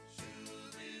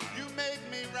 You made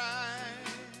me right.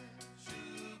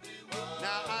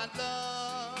 Now I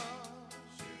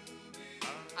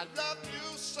love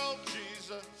you so,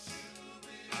 Jesus.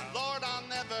 Lord, I'll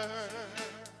never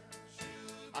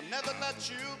let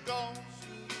you go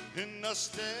in the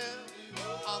still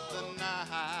of the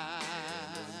night.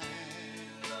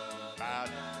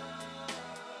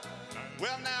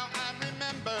 Well, now I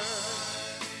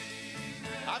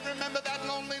remember that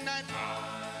lonely night.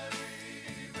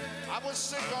 I was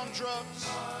sick on drugs,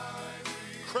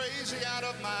 crazy out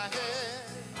of my head.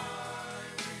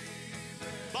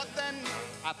 But then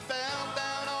I fell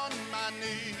down on my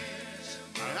knees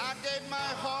and I gave my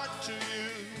heart to you.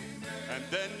 And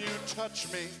then you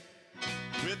touched me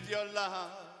with your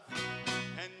love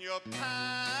and your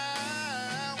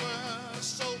power.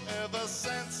 So ever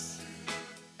since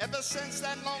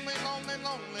that lonely, lonely,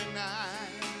 lonely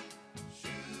night,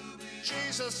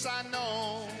 Jesus, I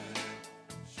know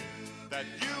that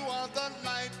you are the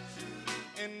light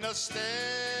in the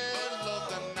still of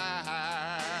the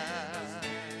night.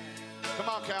 Come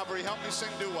on, Calvary, help me sing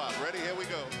doo-wop. Ready? Here we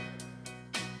go.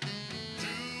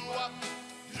 Doo-wop,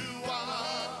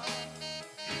 doo-wop,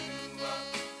 doo-wop,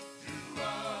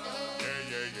 doo-wop. Yeah,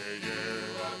 yeah, yeah, yeah.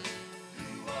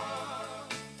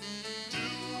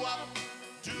 Doo-wop,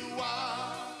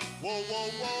 doo-wop, whoa, whoa,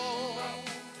 whoa.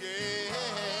 Yeah.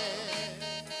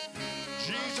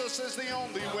 Jesus is the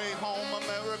only way home,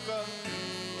 America.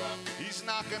 He's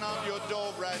knocking on your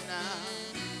door right now.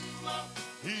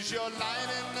 He's your light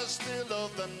in the still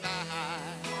of the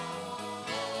night.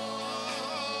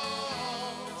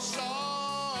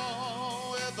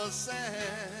 So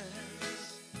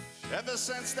ever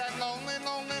since that lonely,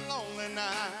 lonely, lonely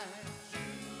night,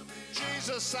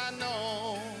 Jesus, I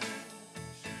know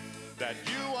that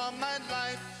you are my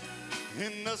light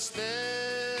in the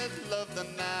still of the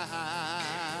night.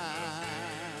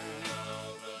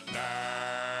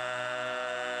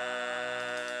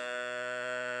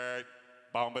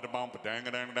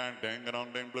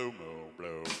 Blue moon,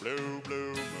 blue, blue,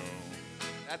 blue moon.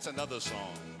 That's another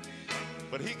song.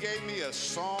 But he gave me a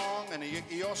song and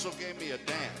he also gave me a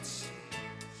dance.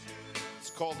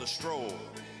 called the stroll.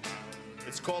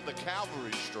 It's called the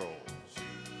Calvary stroll.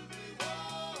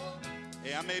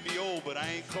 Hey, I may be old, but I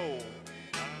ain't cold.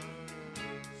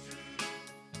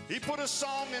 He put a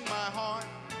song in my heart.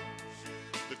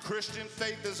 The Christian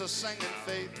faith is a singing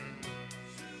faith.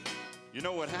 You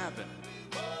know what happened?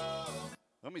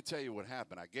 Let me tell you what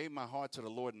happened. I gave my heart to the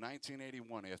Lord in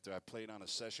 1981 after I played on a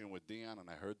session with Dion and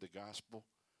I heard the gospel.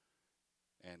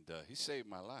 And he saved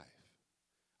my life.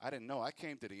 I didn't know. I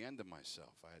came to the end of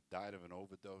myself. I had died of an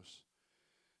overdose.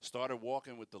 Started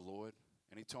walking with the Lord,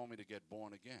 and he told me to get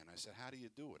born again. I said, how do you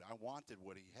do it? I wanted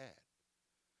what he had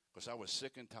because I was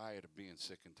sick and tired of being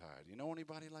sick and tired. You know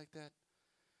anybody like that?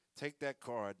 Take that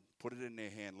card, put it in their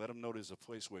hand, let them know there's a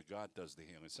place where God does the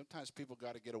healing. Sometimes people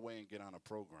got to get away and get on a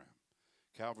program.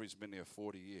 Calvary's been there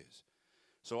 40 years.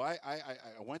 So I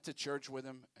went to church with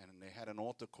him, and they had an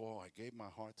altar call. I gave my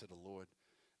heart to the Lord.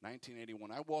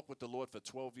 1981. I walked with the Lord for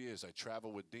 12 years. I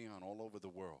traveled with Dion all over the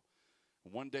world.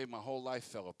 One day, my whole life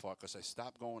fell apart because I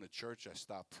stopped going to church. I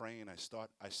stopped praying.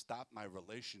 I stopped my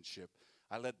relationship.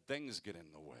 I let things get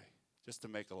in the way, just to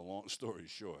make a long story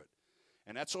short.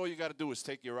 And that's all you got to do is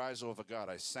take your eyes off of God.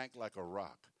 I sank like a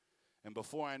rock. And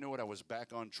before I knew it, I was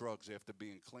back on drugs. After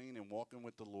being clean and walking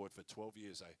with the Lord for 12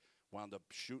 years, I wound up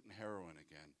shooting heroin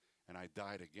again. And I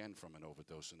died again from an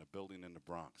overdose in a building in the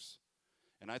Bronx.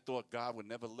 And I thought God would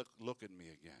never look at me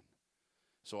again.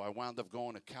 So I wound up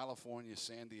going to California,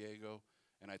 San Diego,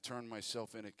 and I turned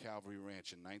myself in at Calvary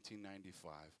Ranch in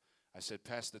 1995. I said,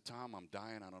 Pastor Tom, I'm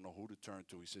dying. I don't know who to turn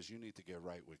to. He says, you need to get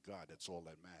right with God. That's all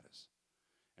that matters.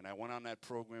 And I went on that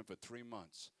program for 3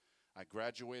 months. I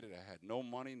graduated. I had no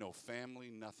money, no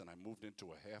family, nothing. I moved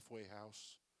into a halfway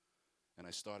house, and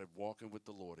I started walking with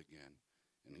the Lord again.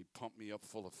 And he pumped me up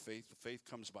full of faith. Faith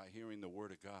comes by hearing the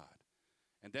word of God.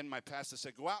 And then my pastor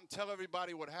said, go out and tell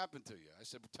everybody what happened to you. I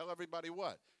said, but tell everybody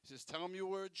what? He says, tell them you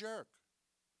were a jerk.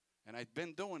 And I've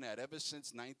been doing that ever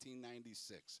since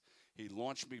 1996. He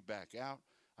launched me back out.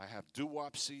 I have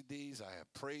doo-wop CDs. I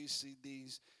have praise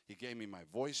CDs. He gave me my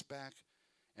voice back.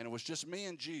 And it was just me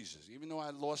and Jesus. Even though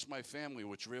I lost my family,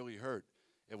 which really hurt,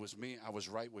 it was me. I was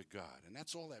right with God. And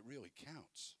that's all that really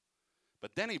counts.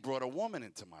 But then he brought a woman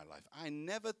into my life. I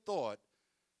never thought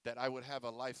that I would have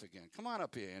a life again. Come on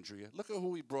up here, Andrea. Look at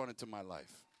who he brought into my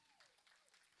life.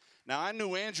 Now, I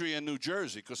knew Andrea in New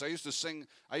Jersey because I used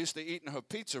to eat in her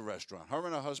pizza restaurant. Her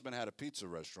and her husband had a pizza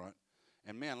restaurant.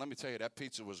 And, man, let me tell you, that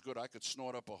pizza was good. I could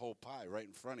snort up a whole pie right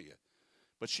in front of you.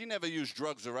 But she never used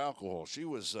drugs or alcohol. She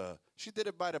did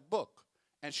it by the book.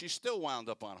 And she still wound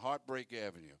up on Heartbreak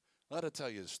Avenue. Let her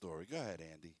tell you the story. Go ahead,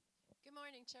 Andy. Good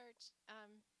morning, church.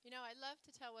 I love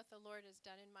to tell what the Lord has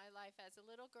done in my life. As a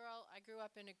little girl, I grew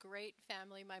up in a great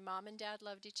family. My mom and dad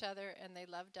loved each other, and they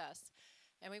loved us.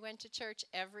 And we went to church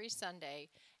every Sunday.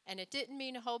 And it didn't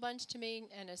mean a whole bunch to me.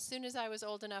 And as soon as I was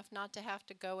old enough not to have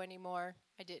to go anymore,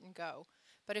 I didn't go.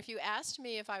 But if you asked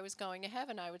me if I was going to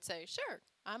heaven, I would say, sure,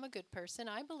 I'm a good person.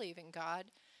 I believe in God,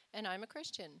 and I'm a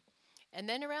Christian. And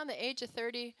then around the age of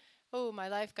 30, my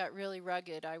life got really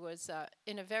rugged. I was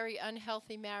in a very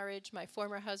unhealthy marriage. My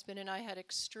former husband and I had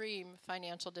extreme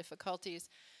financial difficulties.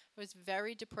 I was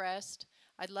very depressed.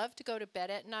 I loved to go to bed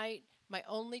at night, my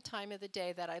only time of the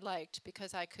day that I liked,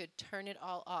 because I could turn it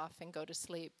all off and go to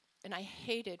sleep. And I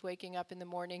hated waking up in the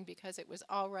morning because it was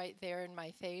all right there in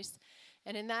my face.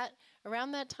 And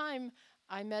around that time,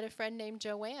 I met a friend named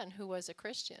Joanne who was a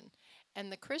Christian. And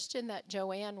the Christian that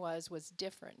Joanne was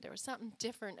different. There was something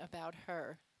different about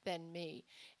her than me.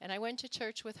 And I went to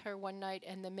church with her one night,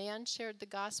 and the man shared the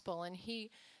gospel, and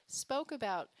he spoke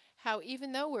about how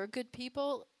even though we're good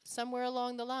people, somewhere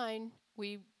along the line,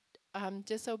 we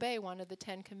disobey one of the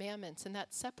 10 commandments, and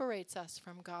that separates us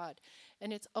from God.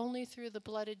 And it's only through the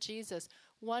blood of Jesus,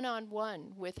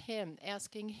 one-on-one with him,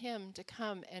 asking him to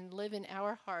come and live in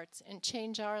our hearts and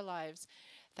change our lives,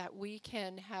 that we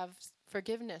can have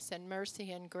forgiveness and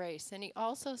mercy and grace. And he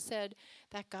also said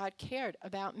that God cared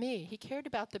about me. He cared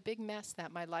about the big mess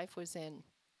that my life was in.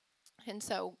 And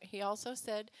so he also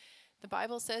said, the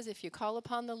Bible says, if you call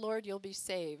upon the Lord, you'll be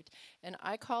saved. And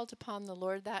I called upon the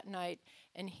Lord that night,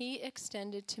 and he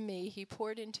extended to me, he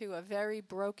poured into a very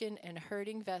broken and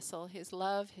hurting vessel his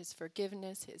love, his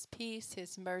forgiveness, his peace,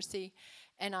 his mercy.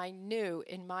 And I knew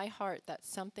in my heart that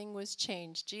something was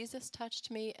changed. Jesus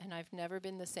touched me, and I've never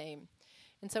been the same.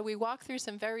 And so we walked through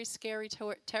some very scary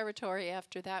territory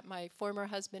after that. My former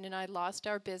husband and I lost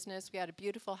our business. We had a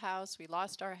beautiful house. We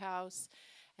lost our house.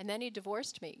 And then he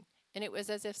divorced me. And it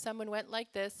was as if someone went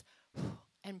like this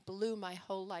and blew my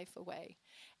whole life away.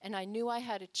 And I knew I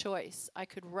had a choice. I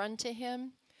could run to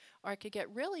him, or I could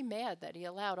get really mad that he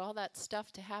allowed all that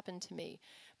stuff to happen to me.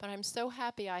 But I'm so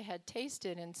happy I had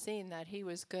tasted and seen that he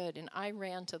was good, and I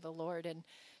ran to the Lord. And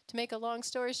to make a long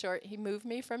story short, he moved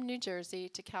me from New Jersey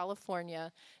to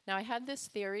California. Now, I had this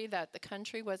theory that the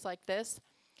country was like this,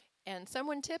 and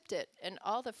someone tipped it, and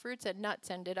all the fruits and nuts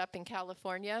ended up in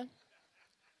California.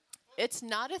 It's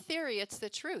not a theory, it's the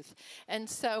truth. And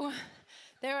so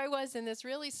there I was in this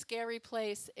really scary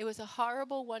place. It was a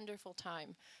horrible, wonderful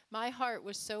time. My heart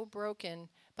was so broken,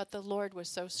 but the Lord was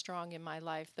so strong in my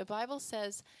life. The Bible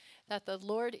says that the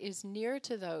Lord is near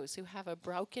to those who have a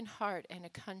broken heart and a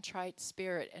contrite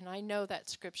spirit. And I know that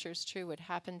scripture is true. It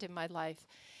happened in my life.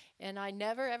 And I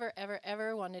never, ever, ever,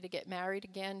 ever wanted to get married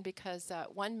again because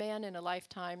one man in a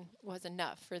lifetime was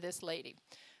enough for this lady.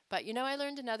 But, you know, I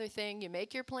learned another thing. You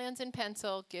make your plans in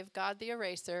pencil, give God the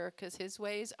eraser, because his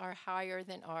ways are higher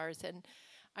than ours. And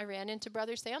I ran into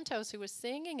Brother Santos, who was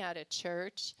singing at a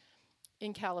church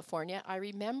in California. I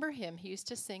remember him. He used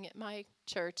to sing at my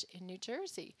church in New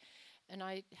Jersey. And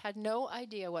I had no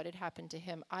idea what had happened to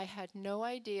him. I had no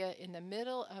idea in the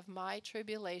middle of my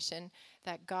tribulation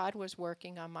that God was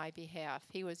working on my behalf.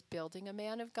 He was building a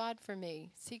man of God for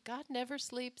me. See, God never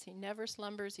sleeps. He never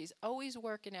slumbers. He's always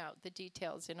working out the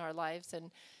details in our lives.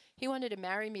 And he wanted to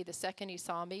marry me the second he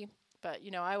saw me. But,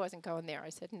 you know, I wasn't going there. I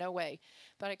said, no way.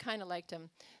 But I kind of liked him.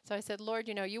 So I said, Lord,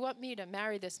 you know, you want me to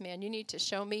marry this man. You need to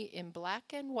show me in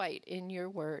black and white in your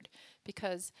word.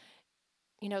 Because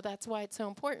you know, that's why it's so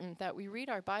important that we read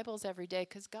our Bibles every day,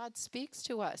 because God speaks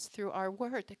to us through our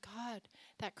word. The God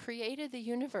that created the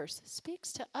universe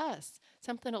speaks to us.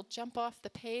 Something will jump off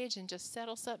the page and just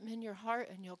settle something in your heart,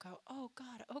 and you'll go, oh,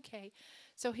 God, okay.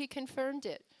 So he confirmed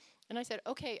it. And I said,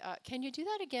 okay, can you do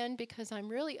that again? Because I'm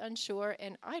really unsure,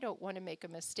 and I don't want to make a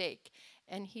mistake.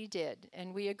 And he did,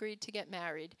 and we agreed to get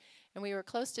married. And we were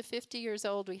close to 50 years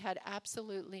old. We had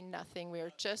absolutely nothing. We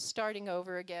were just starting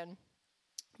over again.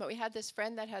 But we had this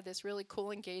friend that had this really cool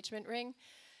engagement ring.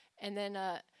 And then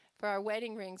for our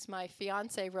wedding rings, my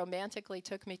fiance romantically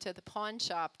took me to the pawn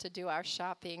shop to do our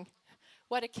shopping.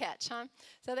 What a catch, huh?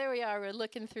 So there we are. We're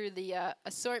looking through the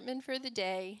assortment for the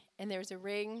day. And there's a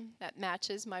ring that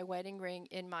matches my wedding ring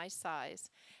in my size.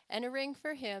 And a ring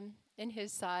for him in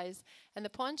his size. And the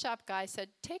pawn shop guy said,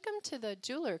 take him to the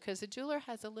jeweler, because the jeweler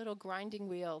has a little grinding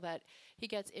wheel that he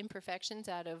gets imperfections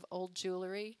out of old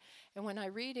jewelry. And when I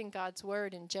read in God's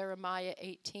word in Jeremiah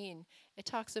 18, it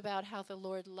talks about how the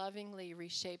Lord lovingly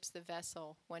reshapes the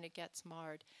vessel when it gets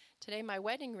marred. Today, my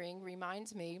wedding ring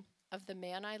reminds me of the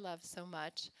man I love so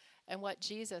much and what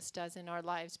Jesus does in our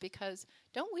lives, because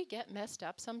don't we get messed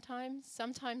up sometimes?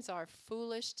 Sometimes our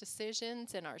foolish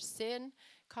decisions and our sin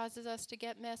causes us to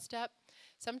get messed up.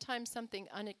 Sometimes something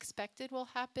unexpected will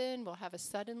happen. We'll have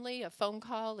a phone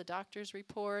call, a doctor's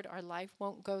report. Our life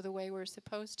won't go the way we're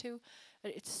supposed to.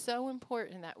 But it's so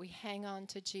important that we hang on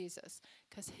to Jesus,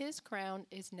 because his crown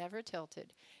is never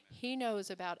tilted. He knows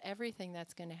about everything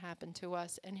that's going to happen to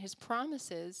us, and his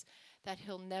promises that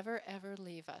he'll never, ever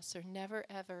leave us or never,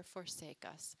 ever forsake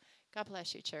us. God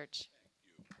bless you, church.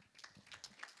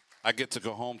 I get to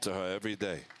go home to her every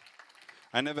day.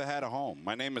 I never had a home.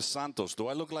 My name is Santos. Do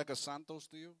I look like a Santos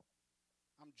to you?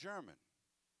 I'm German.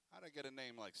 How'd I get a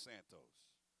name like Santos?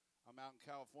 I'm out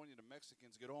in California. The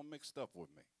Mexicans get all mixed up with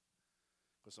me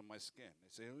because of my skin. They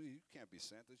say, oh, you can't be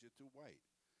Santos. You're too white.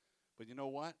 But you know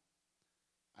what?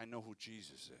 I know who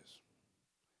Jesus is.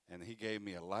 And he gave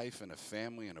me a life and a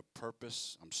family and a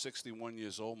purpose. I'm 61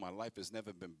 years old. My life has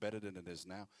never been better than it is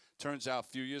now. Turns out a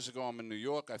few years ago, I'm in New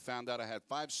York. I found out I had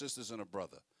 5 sisters and a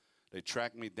brother. They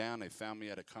tracked me down. They found me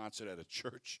at a concert at a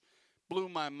church. Blew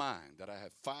my mind that I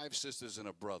had 5 sisters and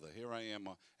a brother. Here I am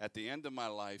at the end of my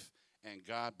life, and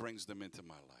God brings them into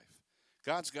my life.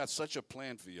 God's got such a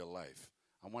plan for your life.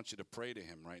 I want you to pray to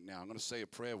him right now. I'm going to say a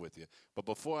prayer with you. But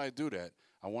before I do that,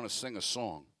 I want to sing a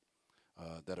song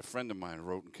that a friend of mine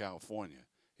wrote in California.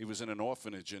 He was in an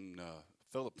orphanage in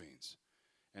Philippines.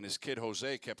 And his kid,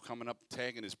 Jose, kept coming up,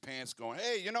 tagging his pants, going,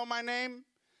 hey, you know my name?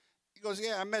 He goes,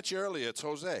 yeah, I met you earlier. It's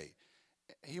Jose.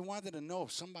 He wanted to know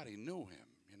if somebody knew him,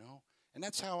 you know. And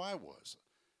that's how I was.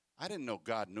 I didn't know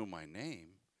God knew my name.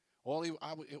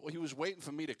 He was waiting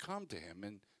for me to come to him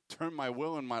and turn my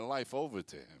will and my life over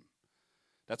to him.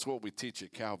 That's what we teach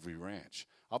at Calvary Ranch.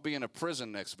 I'll be in a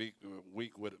prison next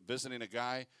week with visiting a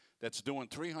guy that's doing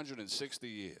 360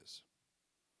 years.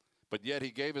 But yet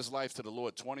he gave his life to the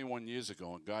Lord 21 years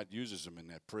ago, and God uses him in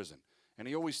that prison. And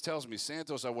he always tells me,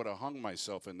 Santos, I would have hung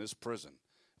myself in this prison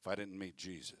if I didn't meet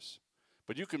Jesus.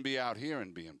 But you can be out here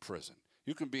and be in prison.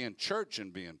 You can be in church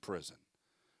and be in prison.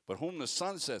 But whom the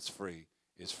Son sets free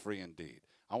is free indeed.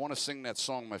 I want to sing that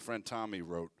song my friend Tommy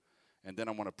wrote, and then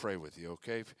I want to pray with you,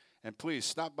 okay? And please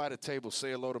stop by the table,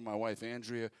 say hello to my wife,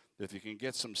 Andrea. If you can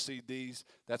get some CDs,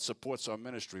 that supports our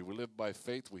ministry. We live by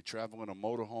faith. We travel in a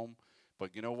motorhome.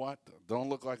 But you know what? Don't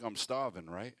look like I'm starving,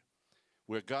 right?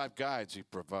 Where God guides, he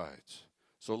provides.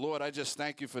 So, Lord, I just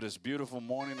thank you for this beautiful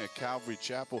morning at Calvary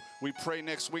Chapel. We pray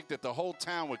next week that the whole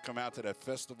town would come out to that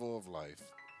festival of life,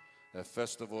 that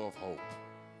festival of hope.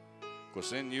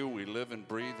 Because in you we live and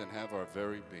breathe and have our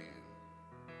very being.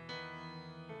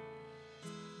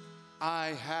 I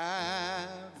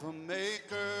have a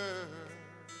maker.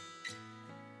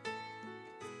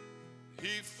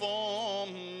 He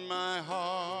formed my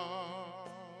heart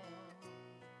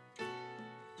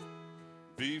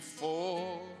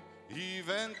before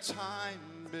even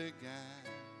time began.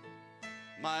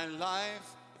 My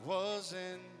life was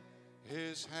in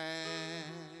his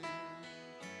hand.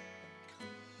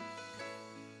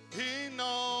 He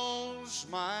knows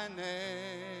my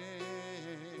name.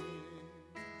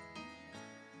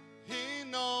 He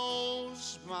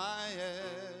knows my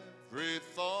every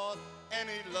thought, and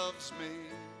he loves me.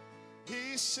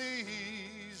 He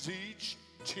sees each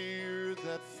tear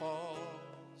that falls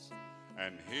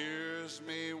and hears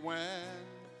me when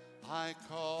I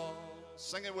call.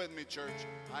 Sing it with me, church.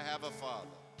 I have a Father.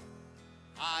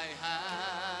 I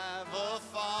have a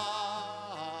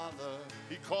Father.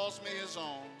 He calls me his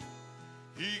own.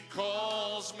 He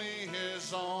calls me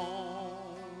his own.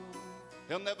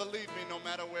 He'll never leave me no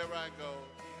matter where I go.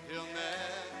 He'll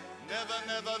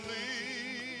never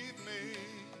leave me.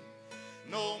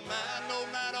 No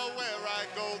matter where I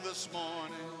go this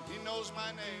morning. He knows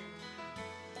my name.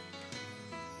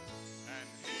 And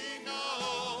he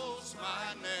knows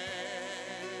my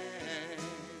name.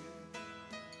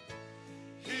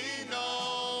 He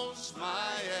knows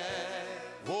my end.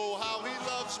 Oh, how he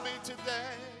loves me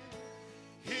today.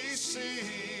 He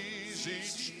sees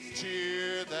each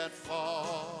tear that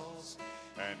falls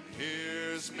and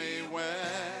hears me when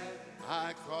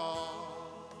I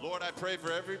call. Lord, I pray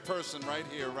for every person right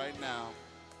here, right now,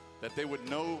 that they would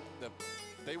know, that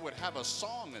they would have a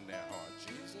song in their heart,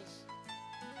 Jesus,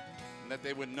 and that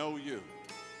they would know you.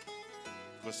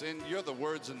 Because you're the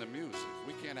words and the music.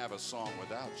 We can't have a song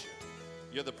without you.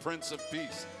 You're the Prince of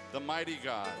Peace, the mighty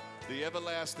God, the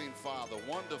everlasting Father,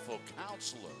 wonderful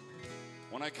Counselor.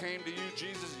 When I came to you,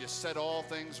 Jesus, you set all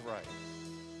things right.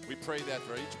 We pray that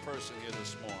for each person here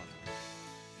this morning.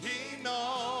 He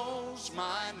knows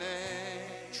my name.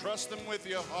 Trust him with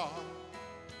your heart.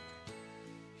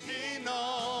 He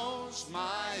knows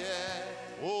my end.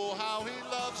 Oh, how he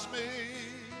loves me.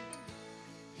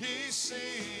 He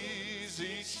sees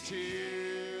each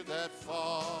tear that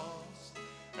falls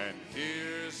and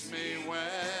hears me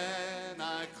when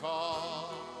I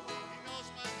call. He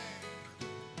knows my name.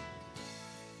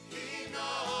 He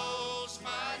knows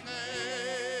my name.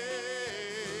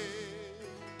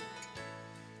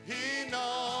 He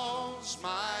knows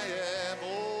my end.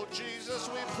 Oh, Jesus,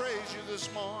 we praise you this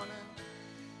morning.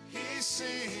 He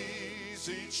sees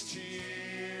each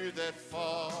tear that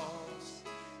falls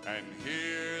and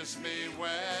hears me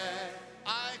when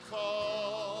I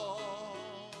call.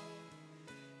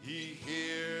 He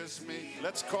hears me.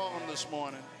 Let's call him this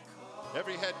morning.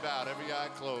 Every head bowed, every eye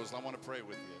closed. I want to pray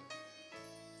with you.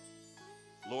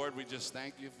 Lord, we just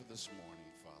thank you for this morning,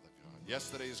 Father God.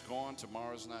 Yesterday's gone,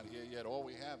 tomorrow's not here yet. All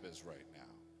we have is right now.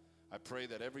 I pray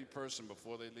that every person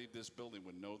before they leave this building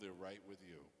would know they're right with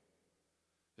you.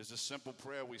 There's a simple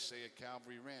prayer we say at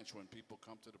Calvary Ranch when people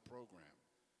come to the program.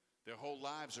 Their whole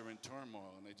lives are in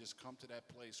turmoil, and they just come to that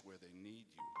place where they need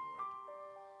you,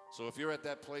 Lord. So if you're at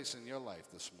that place in your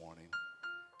life this morning,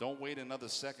 don't wait another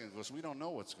second, because we don't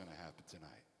know what's going to happen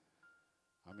tonight.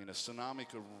 I mean, a tsunami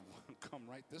could come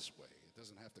right this way. It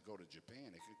doesn't have to go to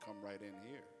Japan. It could come right in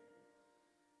here.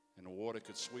 And the water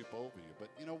could sweep over you. But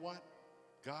you know what?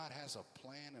 God has a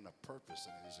plan and a purpose,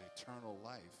 and his eternal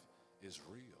life is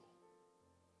real.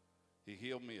 He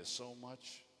healed me of so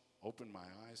much, opened my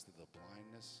eyes to the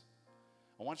blindness.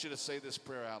 I want you to say this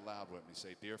prayer out loud with me.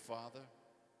 Say, Dear Father.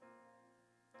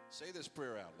 Say this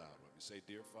prayer out loud with me. Say,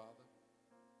 Dear Father,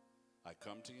 I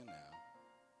come to you now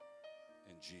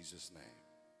in Jesus' name.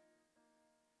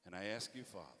 And I ask you,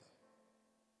 Father,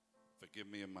 forgive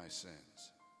me of my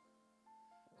sins.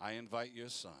 I invite your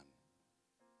Son,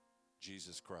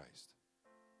 Jesus Christ,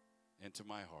 into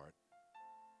my heart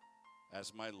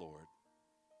as my Lord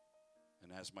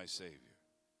and as my Savior.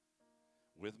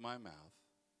 With my mouth,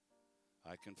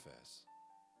 I confess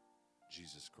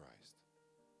Jesus Christ.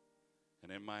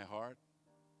 And in my heart,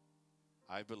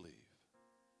 I believe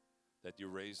that you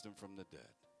raised him from the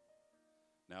dead.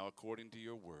 Now, according to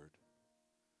your word,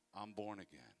 I'm born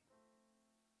again.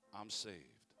 I'm saved.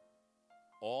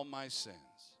 All my sins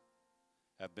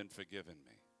have been forgiven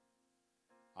me.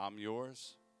 I'm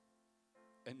yours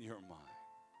and you're mine.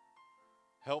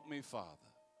 Help me, Father,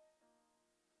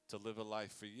 to live a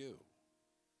life for you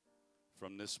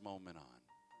from this moment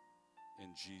on.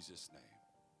 In Jesus'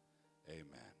 name,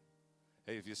 amen.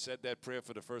 Hey, if you said that prayer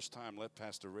for the first time, let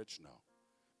Pastor Rich know.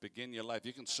 Begin your life.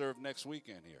 You can serve next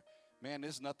weekend here. Man,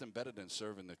 there's nothing better than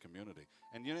serving the community.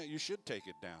 And you know, you should take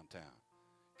it downtown.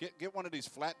 Get one of these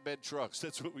flatbed trucks.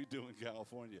 That's what we do in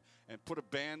California. And put a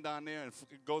band on there and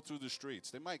go through the streets.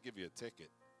 They might give you a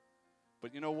ticket.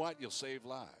 But you know what? You'll save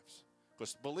lives.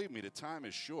 Because believe me, the time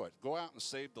is short. Go out and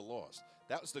save the lost.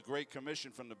 That was the Great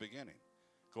Commission from the beginning.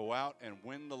 Go out and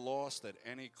win the lost at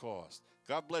any cost.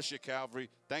 God bless you, Calvary.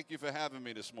 Thank you for having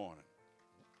me this morning.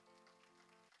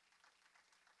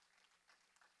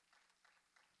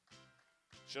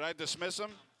 Should I dismiss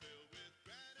them?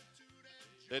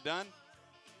 They're done?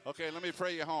 Okay, let me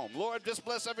pray you home. Lord, just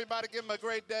bless everybody. Give them a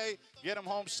great day. Get them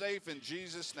home safe in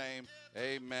Jesus' name.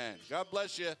 Amen. God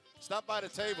bless you. Stop by the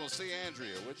table and see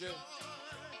Andrea, would you?